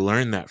 And I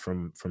learned that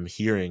from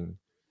hearing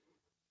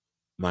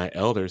my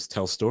elders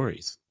tell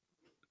stories.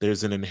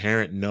 There's an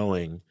inherent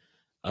knowing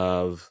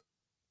of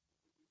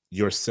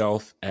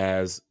yourself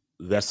as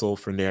vessel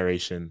for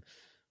narration,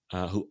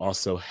 who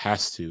also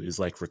is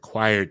like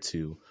required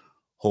to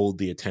hold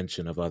the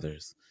attention of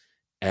others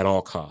at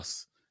all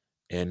costs.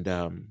 And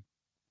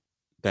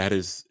that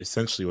is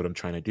essentially what I'm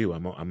trying to do.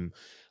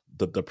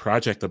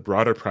 The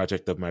broader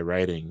project of my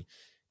writing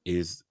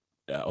is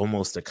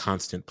almost a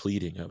constant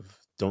pleading of,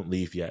 don't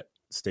leave yet.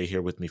 Stay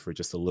here with me for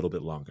just a little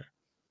bit longer.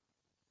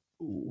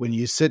 When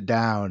you sit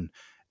down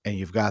and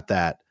you've got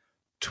that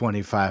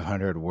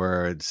 2,500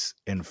 words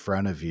in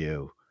front of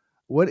you,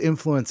 what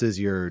influences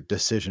your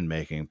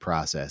decision-making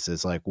process?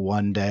 Is like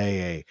one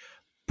day a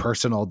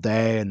personal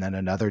day, and then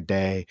another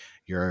day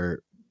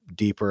you're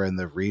deeper in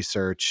the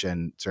research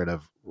and sort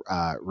of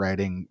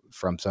writing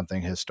from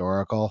something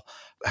historical?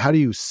 How do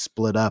you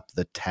split up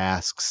the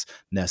tasks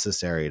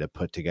necessary to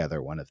put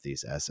together one of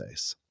these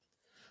essays?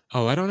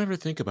 Oh, I don't ever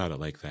think about it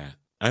like that.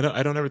 I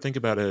don't ever think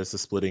about it as a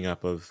splitting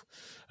up of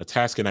a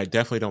task, and I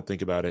definitely don't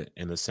think about it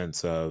in the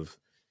sense of,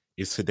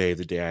 is today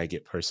the day I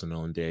get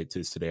personal and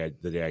is today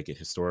the day I get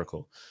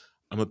historical.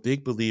 I'm a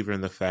big believer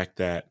in the fact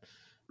that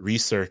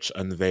research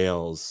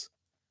unveils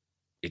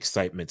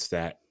excitements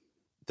that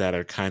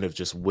are kind of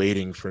just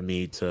waiting for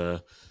me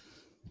to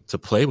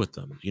play with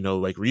them. You know,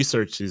 like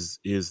research is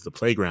the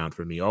playground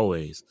for me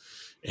always.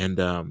 And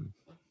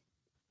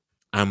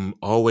I'm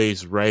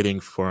always writing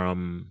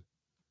from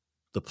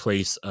the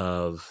place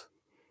of,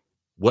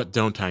 what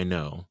don't I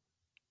know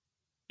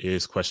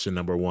is question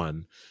number one.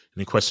 And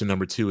then question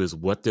number two is,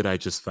 what did I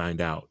just find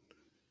out?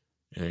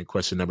 And then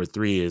question number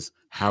three is,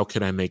 how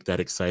can I make that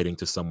exciting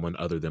to someone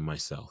other than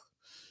myself?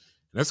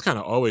 And that's kind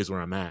of always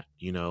where I'm at,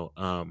 you know?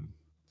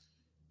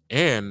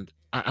 And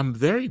I'm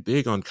very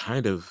big on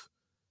kind of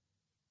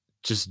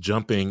just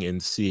jumping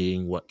and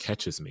seeing what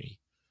catches me,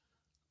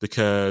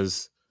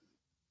 because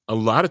a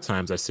lot of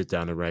times I sit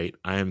down to write,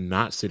 I am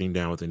not sitting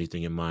down with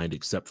anything in mind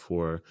except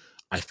for,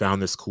 I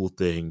found this cool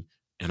thing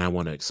and I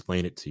want to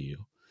explain it to you.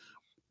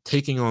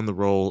 Taking on the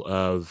role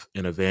of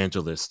an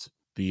evangelist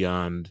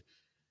beyond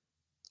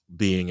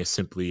being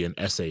simply an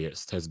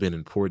essayist has been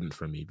important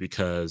for me,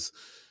 because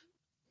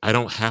I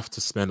don't have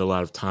to spend a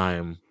lot of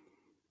time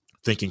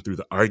thinking through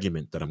the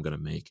argument that I'm going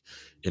to make.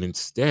 And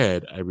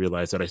instead, I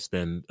realize that I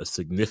spend a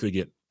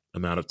significant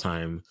amount of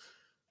time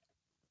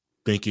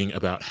thinking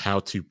about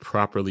how to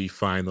properly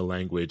find the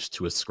language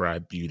to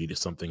ascribe beauty to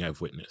something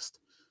I've witnessed,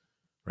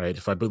 right?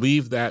 If I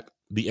believe that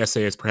the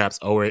essay has perhaps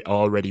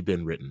already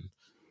been written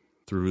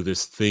through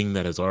this thing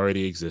that has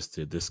already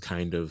existed, this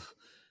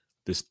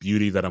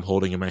beauty that I'm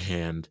holding in my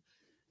hand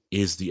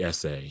is the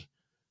essay,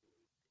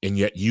 and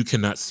yet you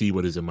cannot see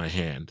what is in my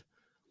hand,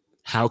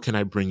 how can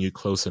I bring you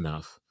close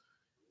enough?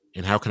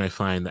 And how can I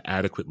find the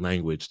adequate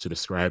language to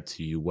describe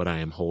to you what I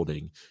am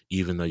holding,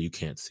 even though you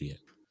can't see it?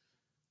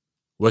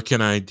 What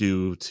can I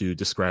do to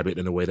describe it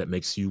in a way that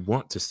makes you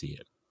want to see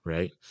it,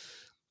 right?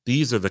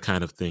 These are the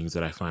kind of things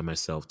that I find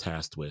myself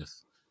tasked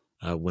with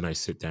when I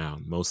sit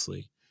down,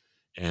 mostly.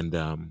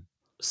 And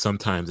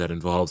sometimes that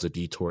involves a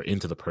detour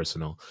into the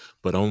personal,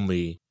 but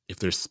only if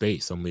there's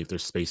space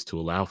to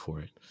allow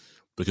for it.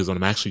 Because what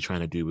I'm actually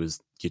trying to do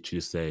is get you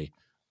to say,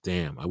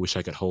 damn, I wish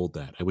I could hold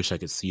that. I wish I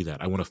could see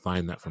that. I want to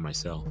find that for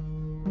myself.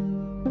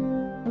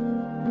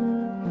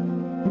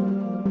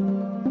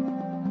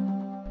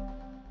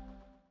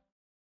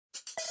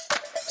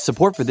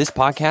 Support for this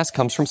podcast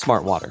comes from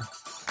Smartwater.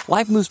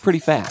 Life moves pretty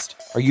fast.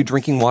 Are you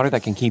drinking water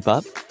that can keep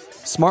up?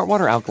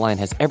 Smartwater Alkaline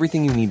has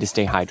everything you need to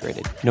stay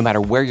hydrated, no matter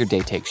where your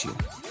day takes you.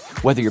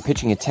 Whether you're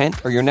pitching a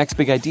tent or your next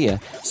big idea,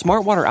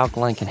 Smartwater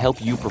Alkaline can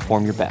help you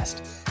perform your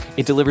best.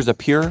 It delivers a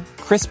pure,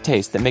 crisp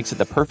taste that makes it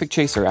the perfect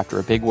chaser after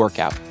a big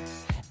workout.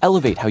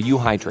 Elevate how you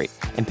hydrate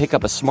and pick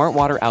up a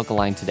Smartwater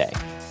Alkaline today.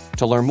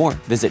 To learn more,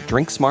 visit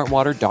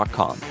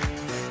drinksmartwater.com.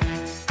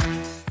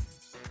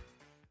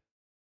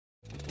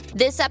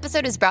 This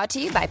episode is brought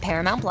to you by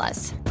Paramount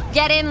Plus.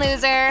 Get in,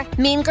 loser!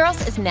 Mean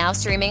Girls is now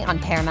streaming on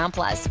Paramount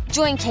Plus.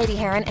 Join Katie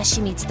Heron as she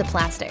meets the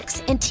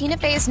plastics in Tina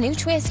Fey's new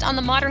twist on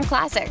the modern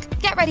classic.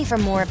 Get ready for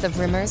more of the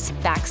rumors,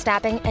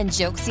 backstabbing, and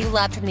jokes you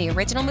loved from the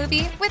original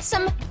movie with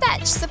some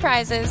fetch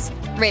surprises.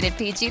 Rated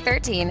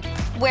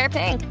PG-13. Wear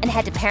pink and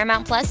head to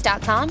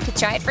ParamountPlus.com to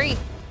try it free.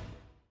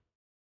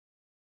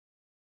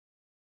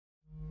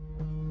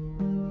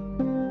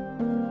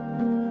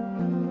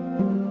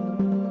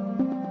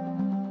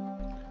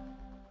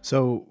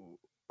 So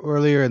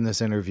earlier in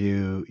this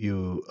interview,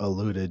 you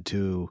alluded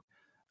to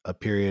a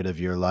period of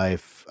your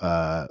life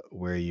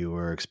where you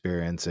were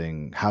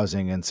experiencing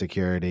housing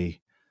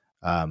insecurity.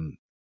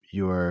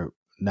 You are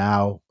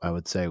now, I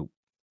would say,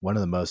 one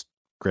of the most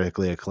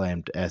critically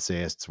acclaimed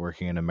essayists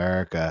working in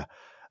America.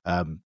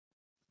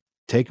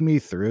 Take me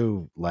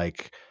through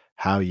like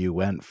how you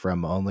went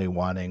from only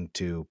wanting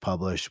to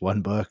publish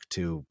one book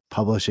to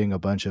publishing a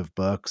bunch of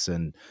books,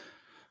 and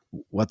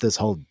what this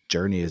whole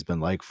journey has been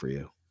like for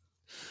you.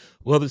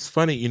 Well, it's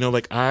funny, you know,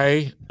 like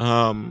I,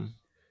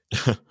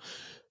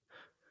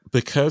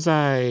 because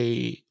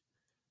I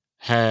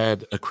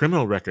had a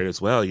criminal record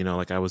as well, you know,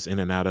 like I was in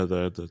and out of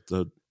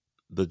the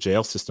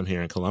jail system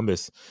here in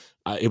Columbus.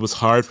 It was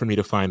hard for me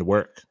to find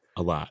work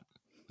a lot.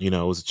 You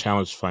know, it was a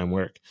challenge to find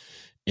work.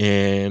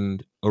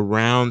 And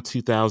around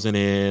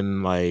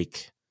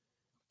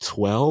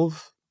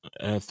 2012,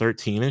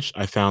 13-ish,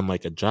 I found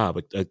like a job.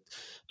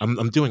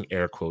 I'm doing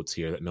air quotes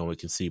here that no one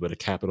can see, but a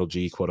capital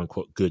G, quote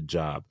unquote, good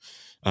job.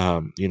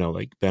 You know,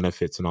 like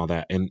benefits and all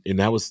that. And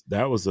that was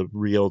a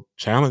real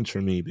challenge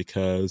for me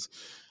because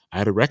I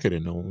had a record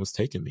and no one was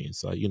taking me. And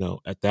so, you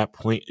know, at that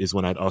point is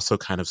when I'd also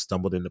kind of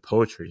stumbled into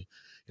poetry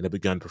and I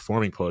begun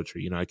performing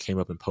poetry. You know, I came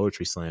up in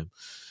Poetry Slam,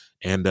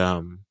 and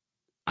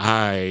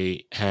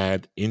I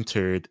had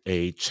entered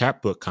a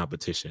chapbook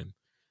competition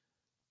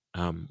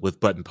with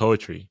Button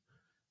Poetry,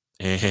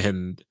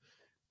 and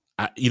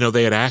you know,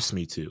 they had asked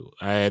me to.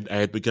 I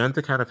had begun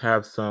to kind of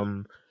have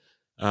some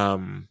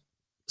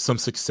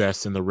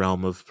success in the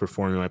realm of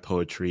performing my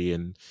poetry,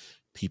 and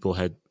people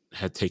had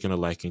taken a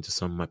liking to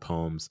some of my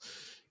poems.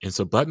 And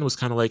so Button was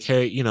kind of like,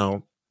 hey, you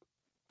know,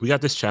 we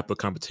got this chapbook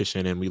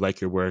competition and we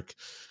like your work.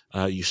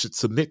 You should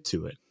submit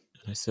to it.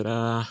 And I said,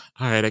 all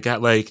right. I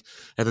got like,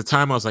 at the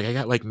time I was like, I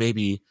got like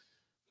maybe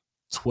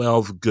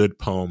 12 good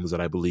poems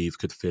that I believe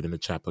could fit in the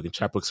chapbook. And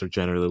chapbooks are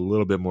generally a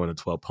little bit more than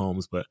 12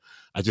 poems, but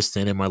I just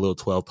sent in my little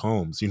 12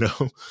 poems, you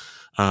know?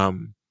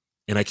 And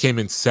I came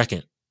in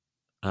second.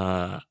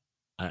 I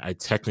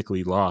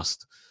technically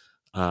lost.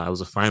 I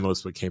was a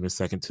finalist, but came in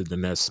second to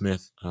Danez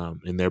Smith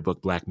in their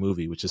book, Black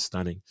Movie, which is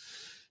stunning.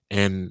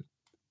 And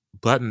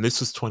Button, this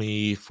was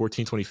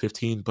 2014,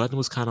 2015. Button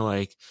was kind of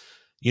like,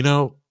 you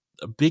know,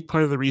 a big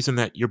part of the reason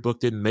that your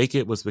book didn't make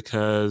it was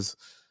because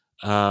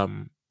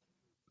the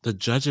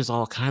judges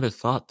all kind of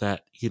thought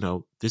that, you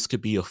know, this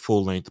could be a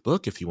full-length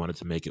book if you wanted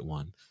to make it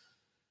one.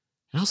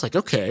 And I was like,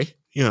 okay,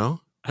 you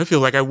know, I feel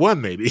like I won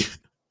maybe.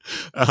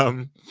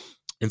 And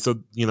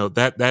so, you know,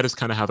 that is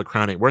kind of how The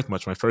Crown Ain't Worth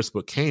Much, my first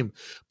book, came.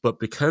 But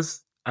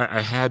because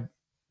I had,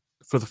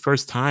 for the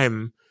first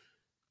time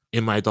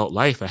in my adult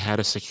life, I had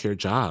a secure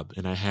job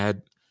and I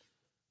had,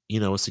 you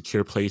know, a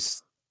secure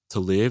place to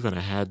live, and I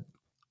had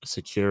a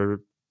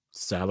secure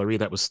salary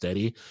that was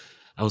steady.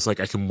 I was like,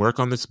 I can work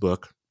on this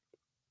book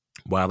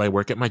while I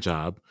work at my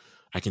job.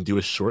 I can do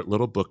a short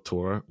little book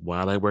tour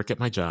while I work at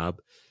my job.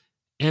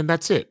 And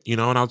that's it, you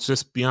know, and I'll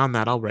just, beyond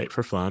that, I'll write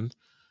for fun.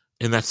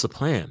 And that's the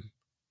plan.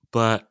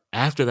 But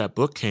after that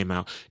book came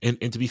out, and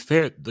to be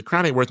fair, The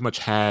Crown Ain't Worth Much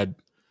had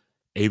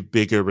a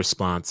bigger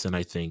response than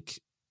I think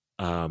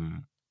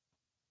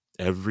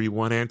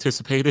everyone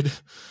anticipated.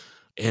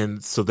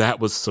 And so that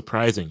was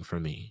surprising for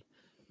me.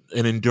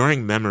 An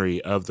enduring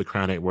memory of The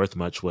Crown Ain't Worth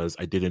Much was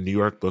I did a New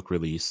York book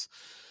release,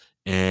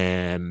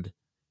 and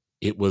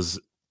it was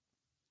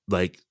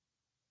like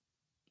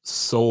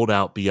sold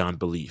out beyond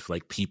belief.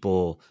 Like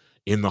people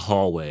in the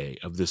hallway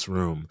of this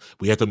room,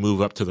 we had to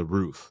move up to the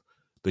roof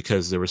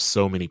because there were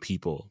so many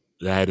people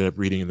that I ended up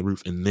reading in the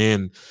roof. And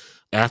then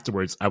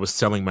afterwards, I was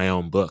selling my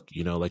own book.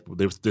 You know, like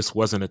this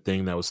wasn't a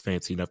thing that was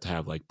fancy enough to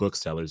have like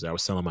booksellers. I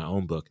was selling my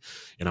own book,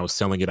 and I was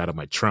selling it out of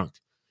my trunk.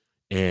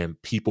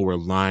 And people were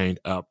lined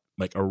up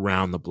like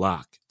around the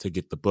block to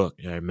get the book.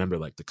 And I remember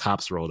like the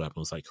cops rolled up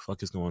and was like,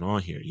 fuck is going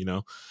on here, you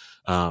know?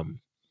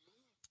 And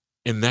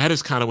that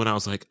is kind of when I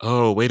was like,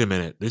 oh, wait a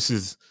minute. This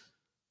is,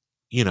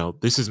 you know,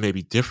 this is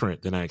maybe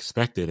different than I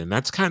expected. And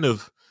that's kind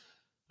of,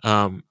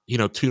 you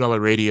know,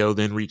 $2 Radio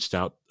then reached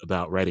out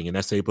about writing an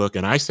essay book.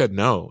 And I said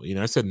no. You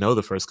know, I said no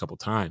the first couple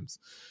times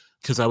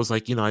because I was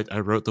like, you know, I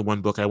wrote the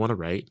one book I want to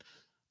write.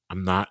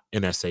 I'm not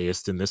an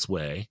essayist in this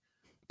way.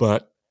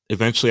 But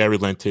eventually I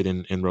relented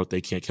and wrote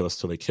They Can't Kill Us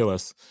Till They Kill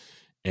Us.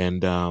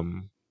 And,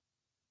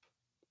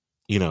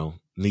 you know,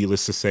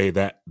 needless to say,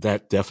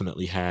 that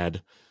definitely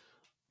had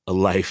a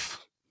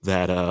life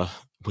that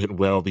went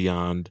well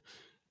beyond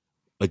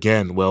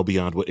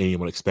what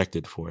anyone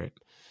expected for it.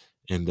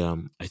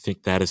 And I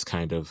think that is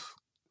kind of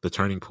the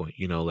turning point,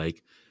 you know,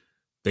 like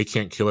They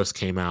Can't Kill Us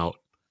came out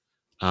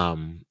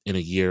in a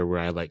year where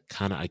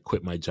I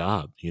quit my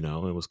job,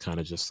 and was kind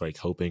of just like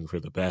hoping for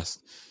the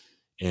best.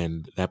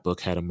 And that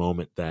book had a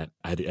moment that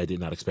I did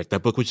not expect.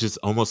 That book, which is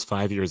almost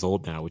 5 years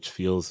old now, which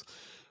feels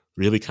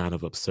really kind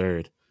of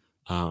absurd.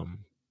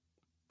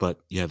 But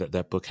yeah,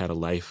 that book had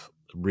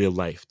real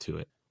life to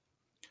it.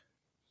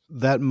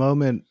 That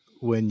moment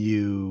when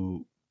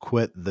you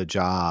quit the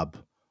job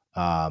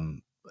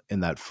in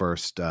that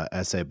first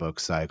essay book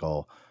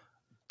cycle,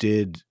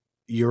 did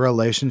your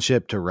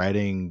relationship to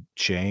writing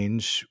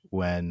change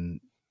when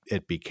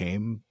it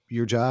became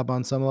your job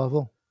on some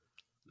level?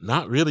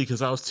 Not really,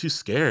 because I was too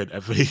scared. I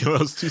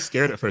was too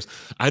scared at first.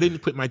 I didn't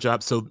quit my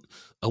job. So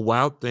a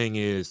wild thing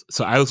is,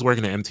 I was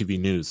working at MTV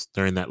News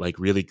during that like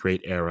really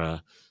great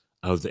era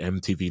of the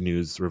MTV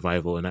News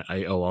revival, and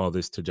I owe all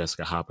this to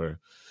Jessica Hopper.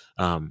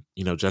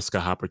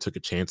 Jessica Hopper took a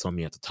chance on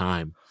me at the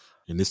time,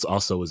 and this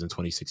also was in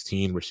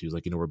 2016, where she was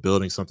like, we're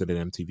building something at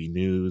MTV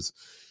News,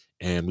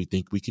 and we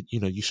think we could,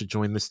 you should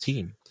join this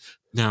team.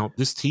 Now,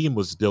 this team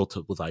was built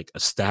with like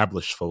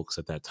established folks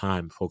at that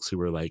time, folks who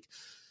were like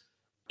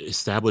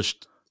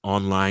established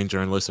online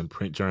journalists and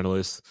print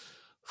journalists,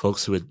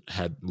 folks who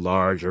had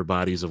larger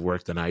bodies of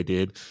work than I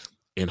did.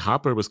 And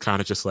Hopper was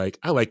kind of just like,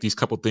 I like these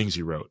couple things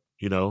you wrote,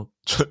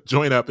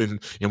 join up and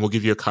we'll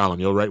give you a column.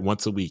 You'll write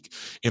once a week.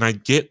 And I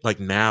get like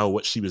now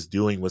what she was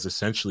doing was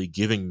essentially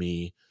giving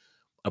me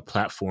a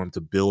platform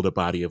to build a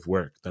body of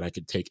work that I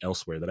could take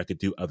elsewhere, that I could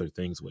do other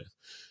things with.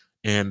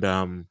 And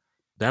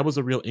that was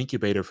a real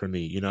incubator for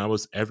me. I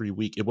was every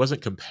week. It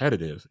wasn't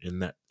competitive in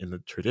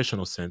the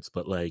traditional sense,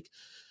 but like,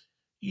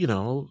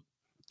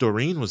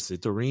 Doreen,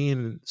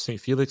 St.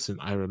 Felix, and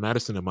Ira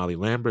Madison, and Molly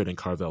Lambert, and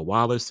Carvel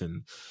Wallace,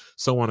 and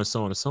so on and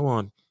so on and so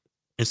on.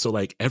 And so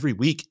like every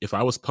week, if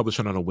I was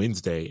publishing on a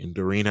Wednesday and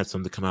Doreen had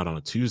something to come out on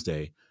a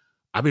Tuesday,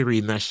 I'd be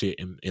reading that shit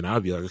and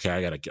I'd be like, okay,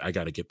 I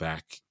gotta get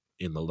back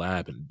in the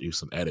lab and do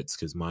some edits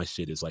because my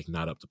shit is like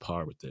not up to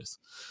par with this.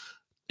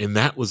 And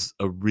that was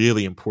a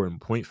really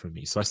important point for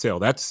me. So I say all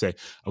that to say,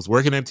 I was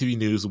working at MTV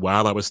News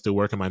while I was still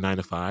working my 9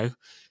 to 5,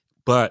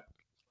 but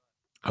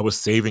I was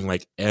saving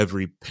like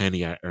every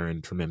penny I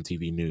earned from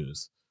MTV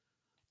News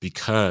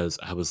because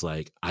I was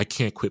like, I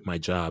can't quit my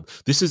job.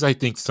 This is, I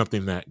think,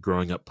 something that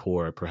growing up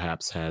poor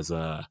perhaps has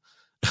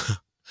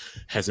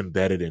has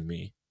embedded in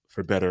me,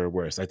 for better or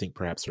worse. I think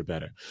perhaps for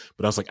better.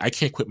 But I was like, I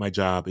can't quit my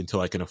job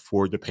until I can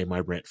afford to pay my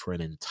rent for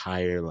an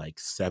entire like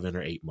 7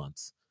 or 8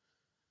 months,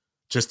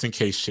 just in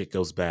case shit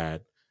goes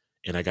bad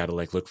and I got to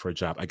like look for a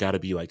job. I got to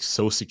be like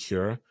so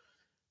secure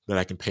that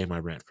I can pay my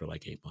rent for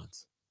like 8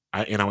 months.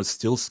 I was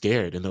still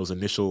scared in those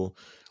initial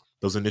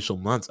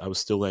months. I was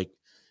still like,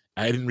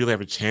 I didn't really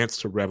have a chance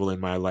to revel in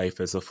my life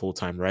as a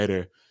full-time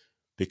writer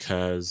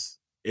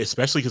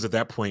especially because at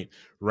that point,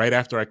 right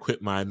after I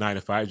quit my 9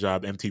 to 5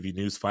 job, MTV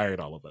News fired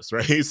all of us,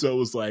 right? So it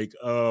was like,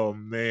 oh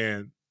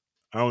man,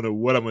 I don't know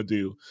what I'm gonna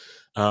do.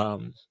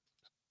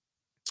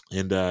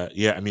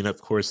 Yeah, I mean,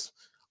 of course,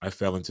 I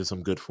fell into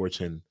some good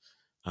fortune.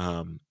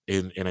 And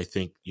I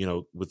think,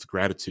 with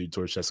gratitude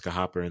towards Jessica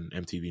Hopper and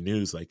MTV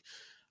News, like,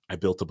 I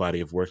built a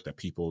body of work that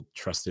people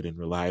trusted and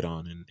relied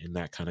on. And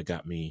that kind of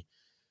got me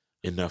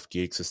enough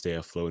gigs to stay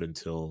afloat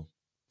until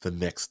the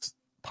next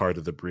part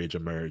of the bridge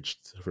emerged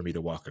for me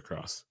to walk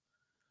across.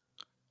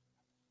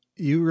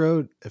 You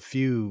wrote a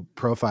few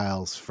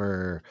profiles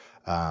for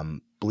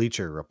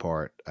Bleacher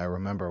Report. I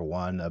remember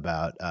one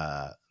about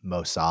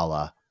Mo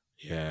Salah.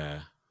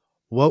 Yeah.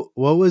 What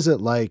was it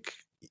like,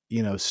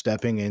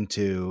 stepping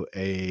into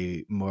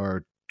a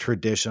more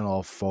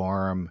traditional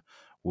form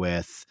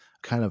with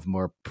kind of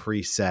more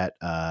preset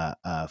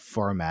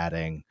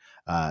formatting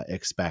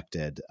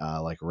expected,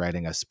 like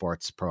writing a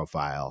sports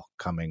profile,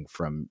 coming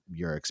from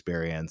your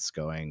experience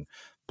going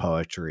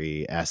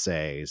poetry,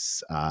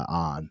 essays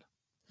on?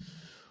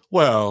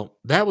 Well,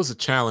 that was a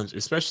challenge,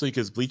 especially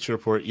because Bleacher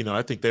Report,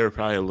 I think they were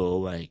probably a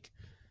little like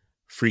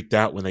freaked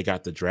out when they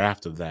got the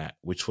draft of that,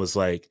 which was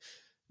like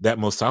that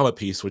Mo Salah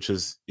piece, which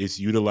is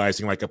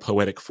utilizing like a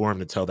poetic form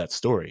to tell that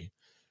story,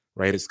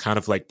 right? It's kind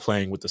of like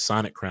playing with the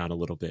Sonic crown a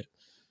little bit.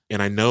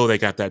 And I know they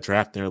got that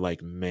draft and they're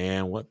like,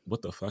 man, what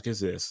the fuck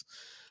is this?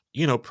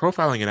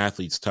 Profiling an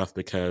athlete's tough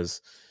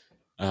because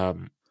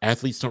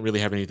athletes don't really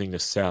have anything to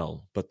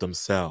sell but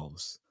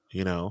themselves,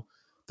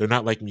 They're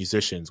not like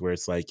musicians where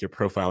it's like you're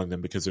profiling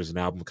them because there's an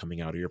album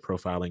coming out, or you're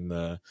profiling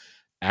the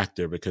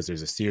actor because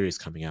there's a series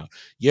coming out.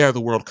 Yeah, the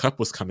World Cup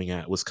was coming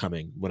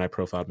when I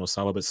profiled Mo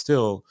Salah, but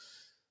still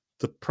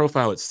the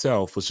profile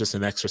itself was just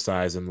an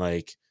exercise in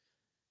like,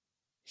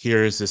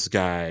 here's this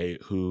guy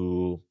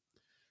who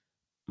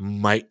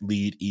might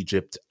lead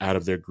Egypt out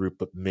of their group,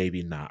 but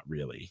maybe not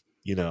really,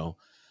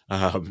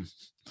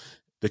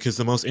 because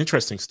the most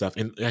interesting stuff,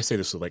 and I say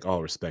this with like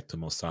all respect to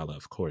Mo Salah,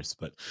 of course,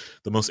 but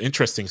the most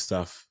interesting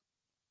stuff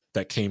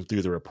that came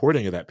through the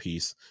reporting of that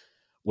piece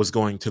was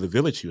going to the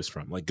village he was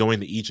from, like going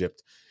to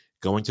Egypt,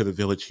 going to the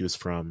village he was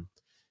from,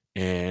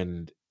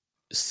 and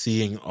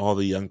seeing all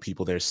the young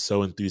people there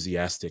so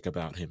enthusiastic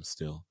about him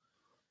still,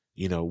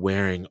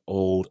 wearing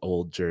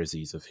old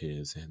jerseys of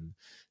his, and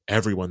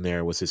everyone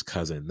there was his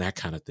cousin, that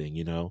kind of thing,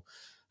 And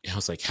I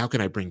was like, how can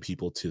I bring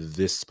people to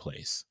this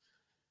place?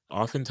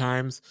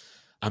 oftentimes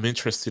I'm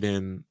interested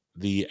in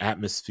the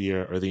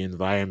atmosphere or the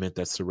environment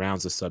that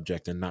surrounds the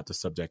subject and not the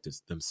subject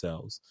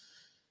themselves.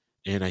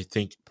 And I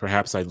think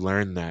perhaps I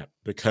learned that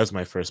because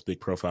my first big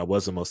profile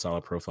was the Mo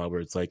Salah profile, where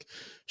it's like,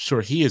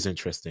 sure, he is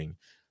interesting,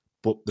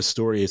 but the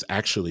story is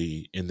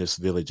actually in this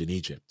village in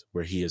Egypt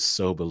where he is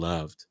so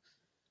beloved.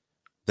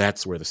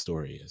 That's where the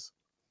story is.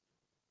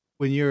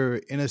 When you're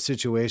in a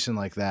situation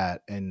like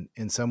that, and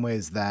in some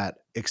ways that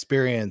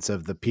experience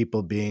of the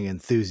people being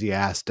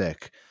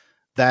enthusiastic,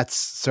 that's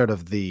sort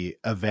of the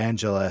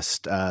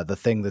evangelist, the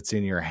thing that's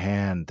in your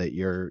hand that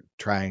you're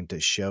trying to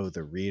show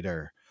the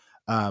reader.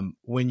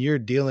 When you're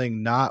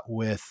dealing not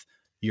with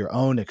your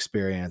own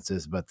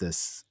experiences, but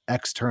this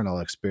external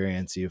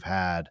experience you've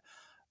had,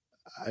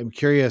 I'm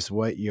curious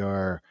what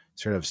your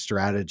sort of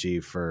strategy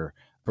for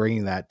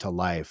bringing that to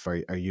life.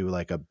 Are you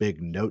like a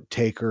big note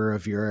taker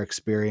of your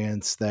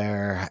experience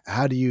there?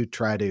 How do you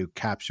try to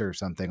capture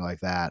something like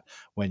that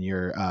when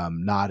you're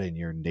not in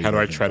your native How do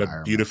I try to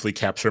environment? beautifully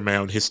capture my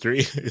own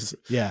history?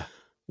 Yeah.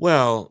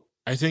 Well,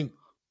 I think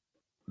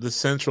the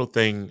central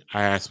thing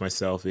I ask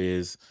myself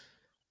is,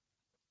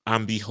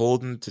 I'm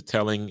beholden to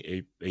telling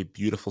a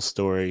beautiful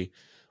story,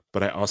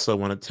 but I also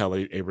want to tell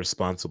a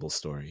responsible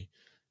story.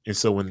 And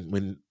so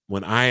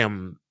when I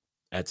am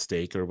at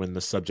stake, or when the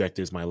subject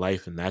is my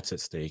life and that's at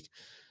stake,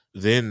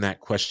 then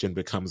that question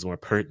becomes more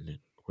pertinent,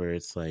 where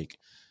it's like,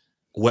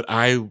 what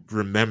I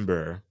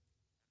remember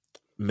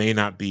may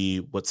not be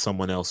what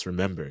someone else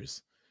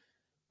remembers,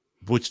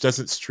 which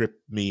doesn't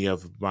strip me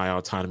of my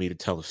autonomy to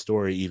tell a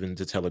story, even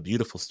to tell a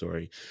beautiful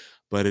story.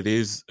 But it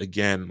is,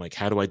 again, like,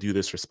 how do I do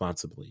this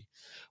responsibly?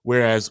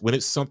 Whereas when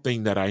it's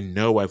something that I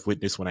know I've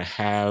witnessed, when I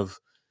have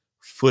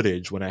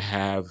footage, when I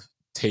have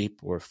tape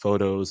or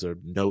photos or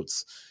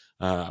notes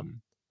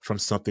from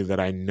something that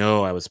I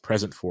know I was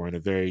present for in a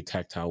very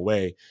tactile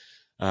way,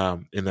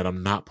 and that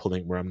I'm not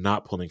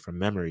pulling from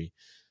memory,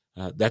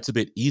 that's a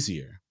bit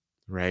easier,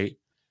 right?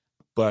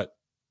 But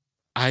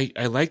I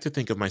like to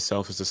think of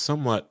myself as a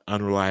somewhat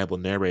unreliable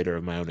narrator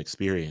of my own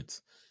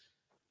experience,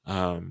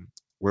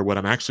 where what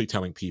I'm actually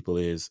telling people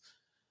is,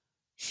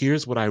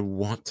 here's what I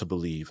want to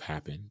believe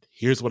happened.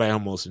 Here's what I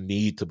almost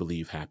need to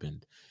believe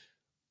happened.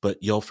 But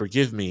you'll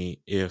forgive me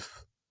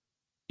if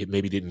it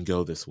maybe didn't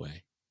go this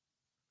way,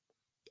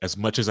 as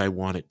much as I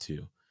want it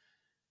to.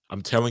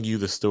 I'm telling you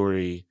the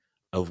story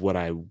of what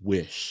I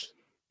wish,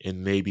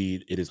 and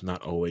maybe it is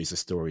not always a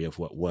story of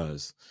what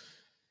was.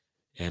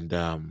 And,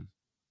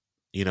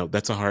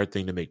 that's a hard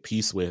thing to make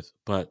peace with,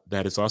 but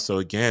that is also,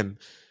 again,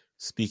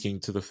 speaking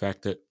to the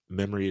fact that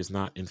memory is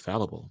not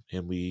infallible,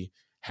 and we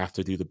have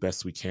to do the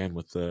best we can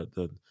with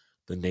the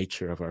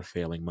nature of our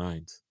failing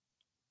minds.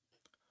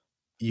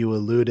 You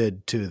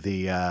alluded to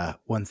the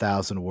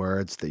 1,000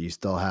 words that you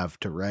still have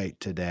to write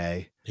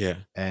today. Yeah.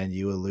 And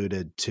you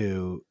alluded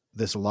to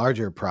this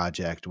larger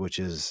project, which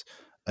is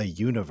a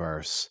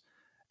universe.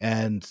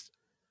 And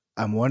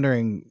I'm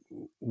wondering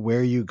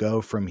where you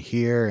go from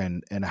here,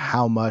 and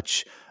how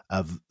much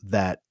of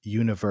that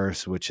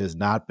universe, which has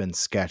not been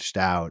sketched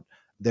out,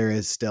 there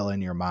is still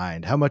in your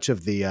mind. How much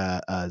of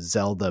the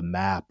Zelda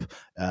map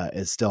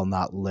is still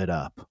not lit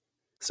up?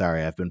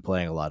 Sorry, I've been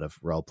playing a lot of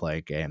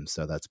role-playing games,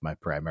 so that's my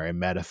primary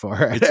metaphor.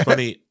 It's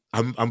funny.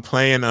 I'm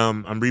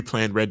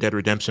replaying Red Dead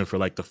Redemption for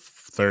like the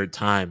third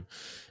time,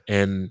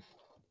 and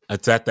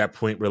it's at that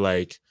point where,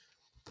 like,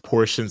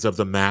 portions of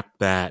the map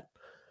that,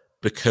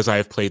 because I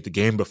have played the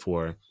game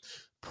before,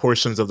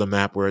 portions of the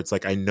map where it's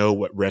like, I know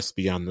what rests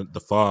beyond the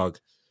fog,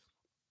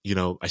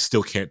 I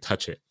still can't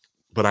touch it,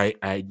 but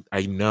I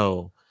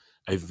know,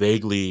 I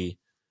vaguely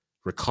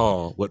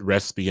recall what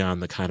rests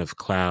beyond the kind of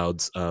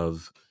clouds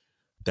of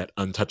that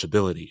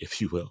untouchability, if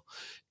you will.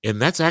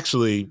 And that's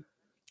actually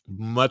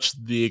much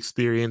the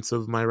experience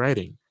of my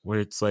writing,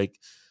 where it's like,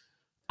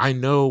 I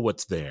know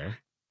what's there,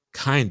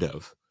 kind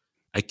of.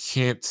 I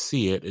can't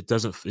see it.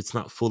 It's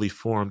not fully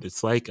formed.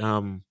 It's like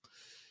in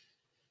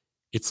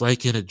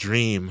a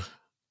dream,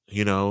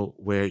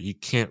 where you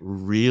can't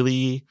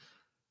really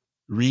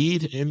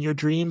read in your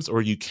dreams,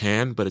 or you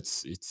can, but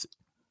it's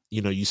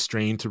you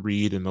strain to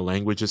read and the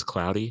language is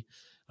cloudy.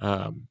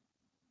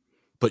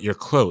 But you're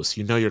close.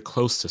 You're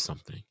close to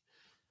something.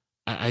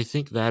 I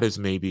think that is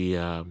maybe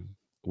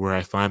where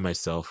I find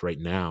myself right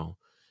now,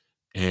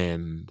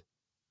 and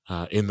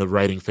in the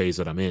writing phase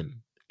that I'm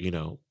in,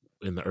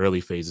 in the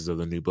early phases of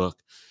the new book,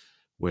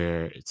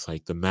 where it's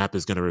like the map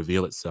is going to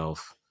reveal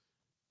itself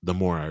the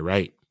more I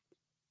write.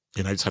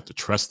 And I just have to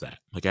trust that.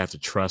 Like, I have to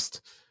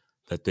trust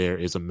that there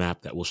is a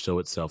map that will show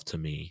itself to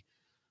me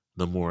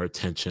the more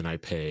attention I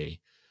pay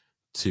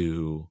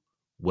to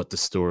what the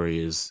story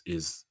is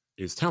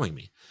telling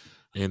me.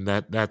 And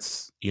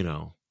that's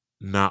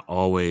not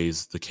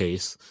always the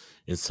case,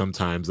 and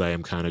sometimes I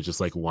am kind of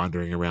just like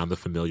wandering around the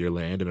familiar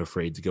land and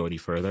afraid to go any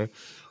further.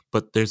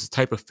 But there's a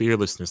type of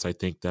fearlessness, I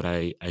think, that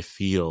I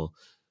feel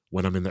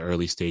when I'm in the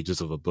early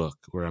stages of a book,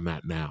 where I'm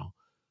at now,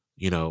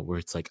 where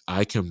it's like,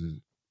 I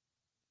can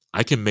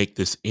make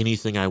this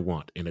anything I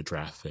want in a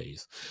draft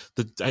phase.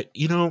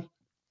 The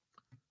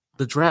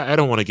the draft, I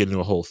don't want to get into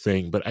a whole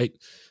thing, but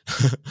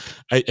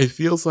it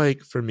feels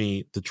like for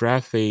me, the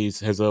draft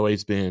phase has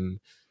always been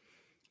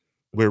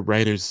where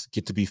writers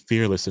get to be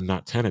fearless and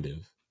not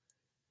tentative.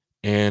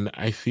 And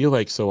I feel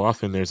like so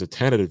often there's a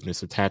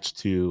tentativeness attached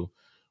to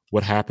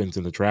what happens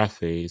in the draft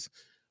phase.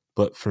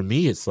 But for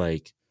me, it's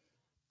like,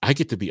 I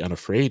get to be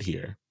unafraid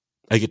here.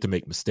 I get to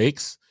make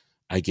mistakes.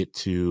 I get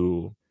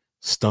to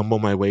stumble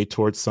my way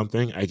towards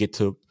something. I get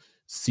to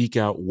seek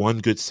out one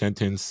good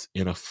sentence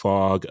in a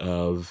fog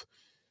of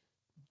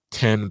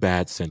 10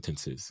 bad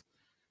sentences.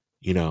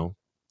 You know,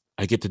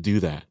 I get to do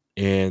that.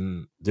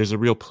 And there's a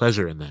real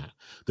pleasure in that.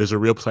 There's a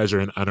real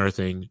pleasure in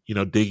unearthing, you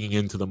know, digging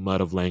into the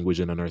mud of language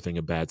and unearthing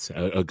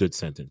a good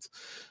sentence.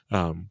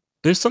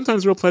 There's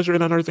sometimes real pleasure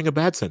in unearthing a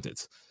bad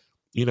sentence.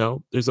 You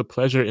know, there's a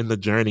pleasure in the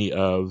journey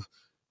of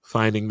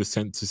finding the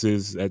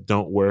sentences that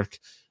don't work,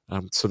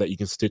 so that you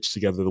can stitch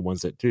together the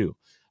ones that do.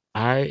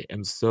 I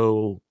am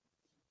so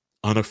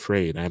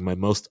unafraid. I'm my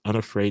most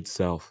unafraid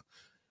self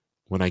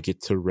when I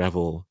get to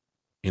revel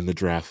in the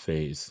draft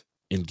phase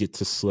and get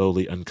to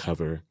slowly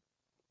uncover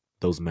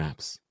those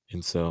maps.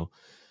 And so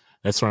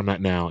that's where I'm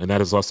at now. And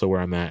that is also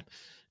where I'm at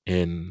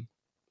in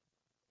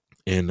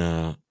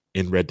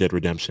Red Dead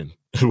Redemption,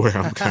 where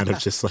I'm kind of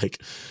just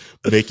like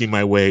making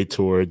my way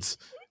towards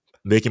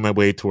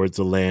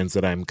the lands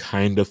that I'm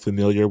kind of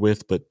familiar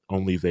with, but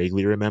only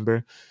vaguely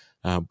remember.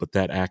 But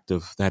that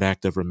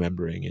act of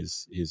remembering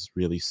is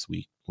really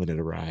sweet when it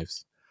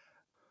arrives.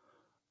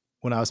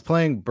 When I was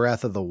playing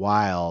Breath of the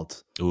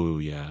Wild, ooh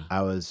yeah,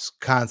 I was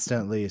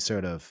constantly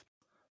sort of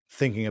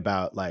thinking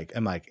about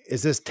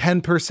is this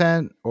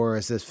 10% or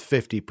is this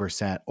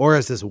 50% or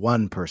is this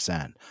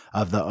 1%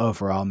 of the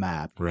overall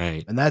map?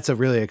 Right. And that's a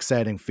really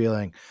exciting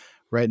feeling.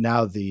 Right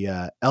now,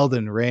 the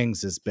Elden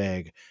Rings is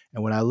big.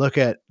 And when I look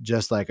at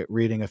just like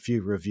reading a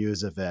few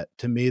reviews of it,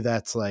 to me,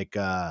 that's like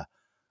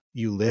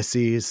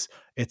Ulysses.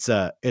 It's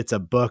a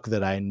book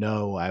that I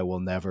know I will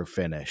never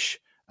finish.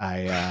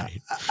 I've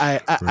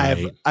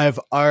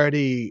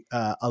already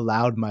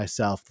allowed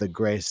myself the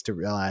grace to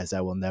realize I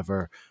will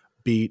never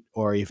beat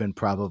or even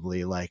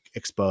probably like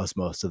expose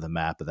most of the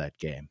map of that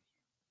game.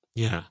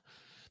 Yeah.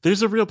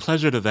 There's a real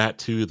pleasure to that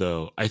too,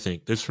 though. I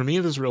think there's a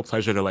real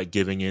pleasure to like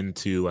giving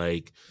into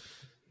like,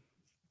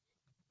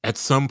 at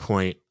some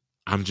point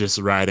I'm just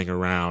riding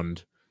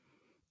around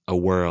a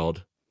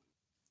world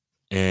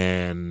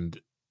and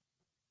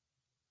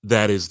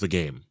that is the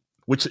game,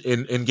 which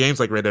in games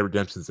like Red Dead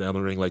Redemption and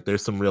Elden Ring, like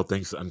there's some real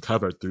things to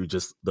uncover through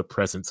just the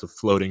presence of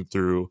floating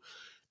through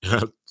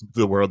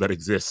the world that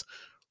exists.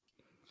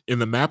 And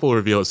the map will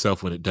reveal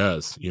itself when it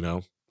does, you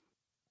know?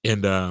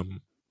 And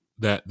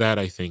that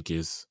I think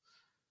is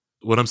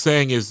what I'm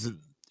saying is,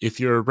 if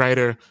you're a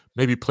writer,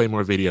 maybe play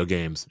more video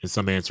games and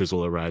some answers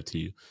will arrive to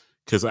you.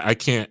 Because I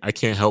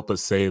can't help but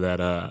say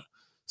that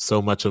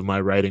so much of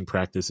my writing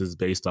practice is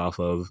based off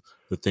of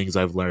the things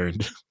I've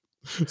learned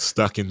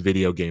stuck in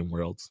video game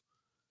worlds.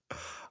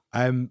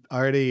 I'm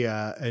already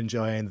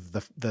enjoying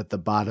the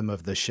bottom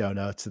of the show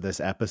notes of this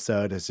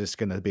episode is just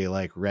going to be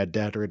like Red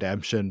Dead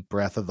Redemption,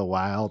 Breath of the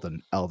Wild,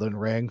 and Elden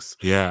Rings.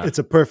 Yeah. It's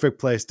a perfect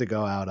place to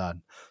go out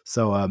on.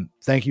 So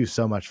thank you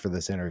so much for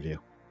this interview.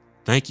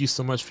 Thank you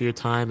so much for your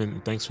time,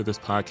 and thanks for this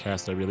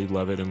podcast. I really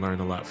love it and learn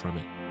a lot from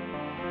it.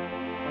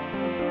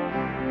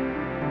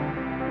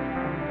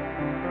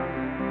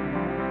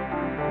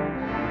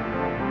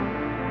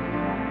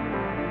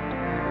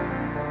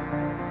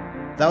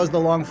 That was the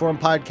Long Form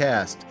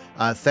Podcast.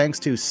 Thanks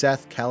to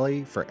Seth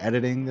Kelly for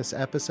editing this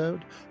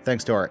episode.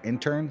 Thanks to our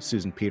intern,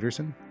 Susan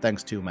Peterson.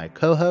 Thanks to my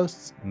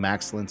co-hosts,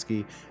 Max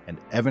Linsky and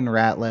Evan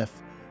Ratliff.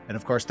 And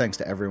of course, thanks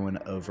to everyone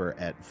over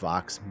at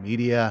Vox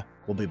Media.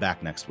 We'll be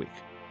back next week.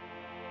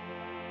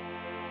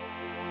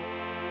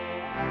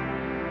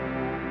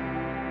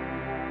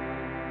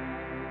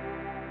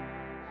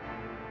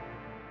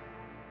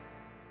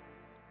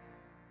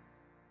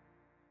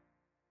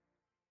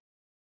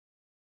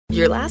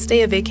 Your last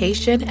day of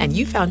vacation and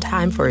you found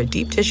time for a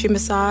deep tissue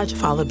massage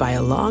followed by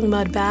a long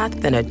mud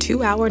bath, then a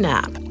 2-hour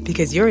nap.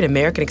 Because you're an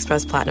American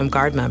Express Platinum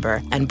Card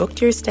member and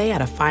booked your stay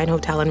at a fine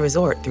hotel and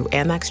resort through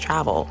Amex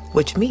Travel,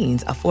 which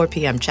means a 4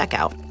 p.m.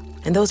 checkout.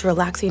 And those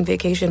relaxing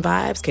vacation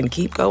vibes can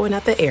keep going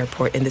at the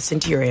airport in the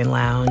Centurion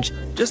Lounge.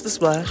 Just a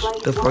splash.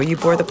 Before you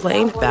board the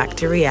plane, back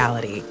to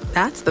reality.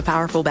 That's the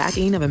powerful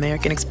backing of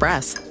American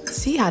Express.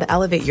 See how to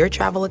elevate your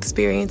travel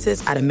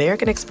experiences at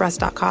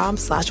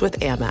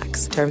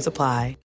americanexpress.com/withAmex. Terms apply.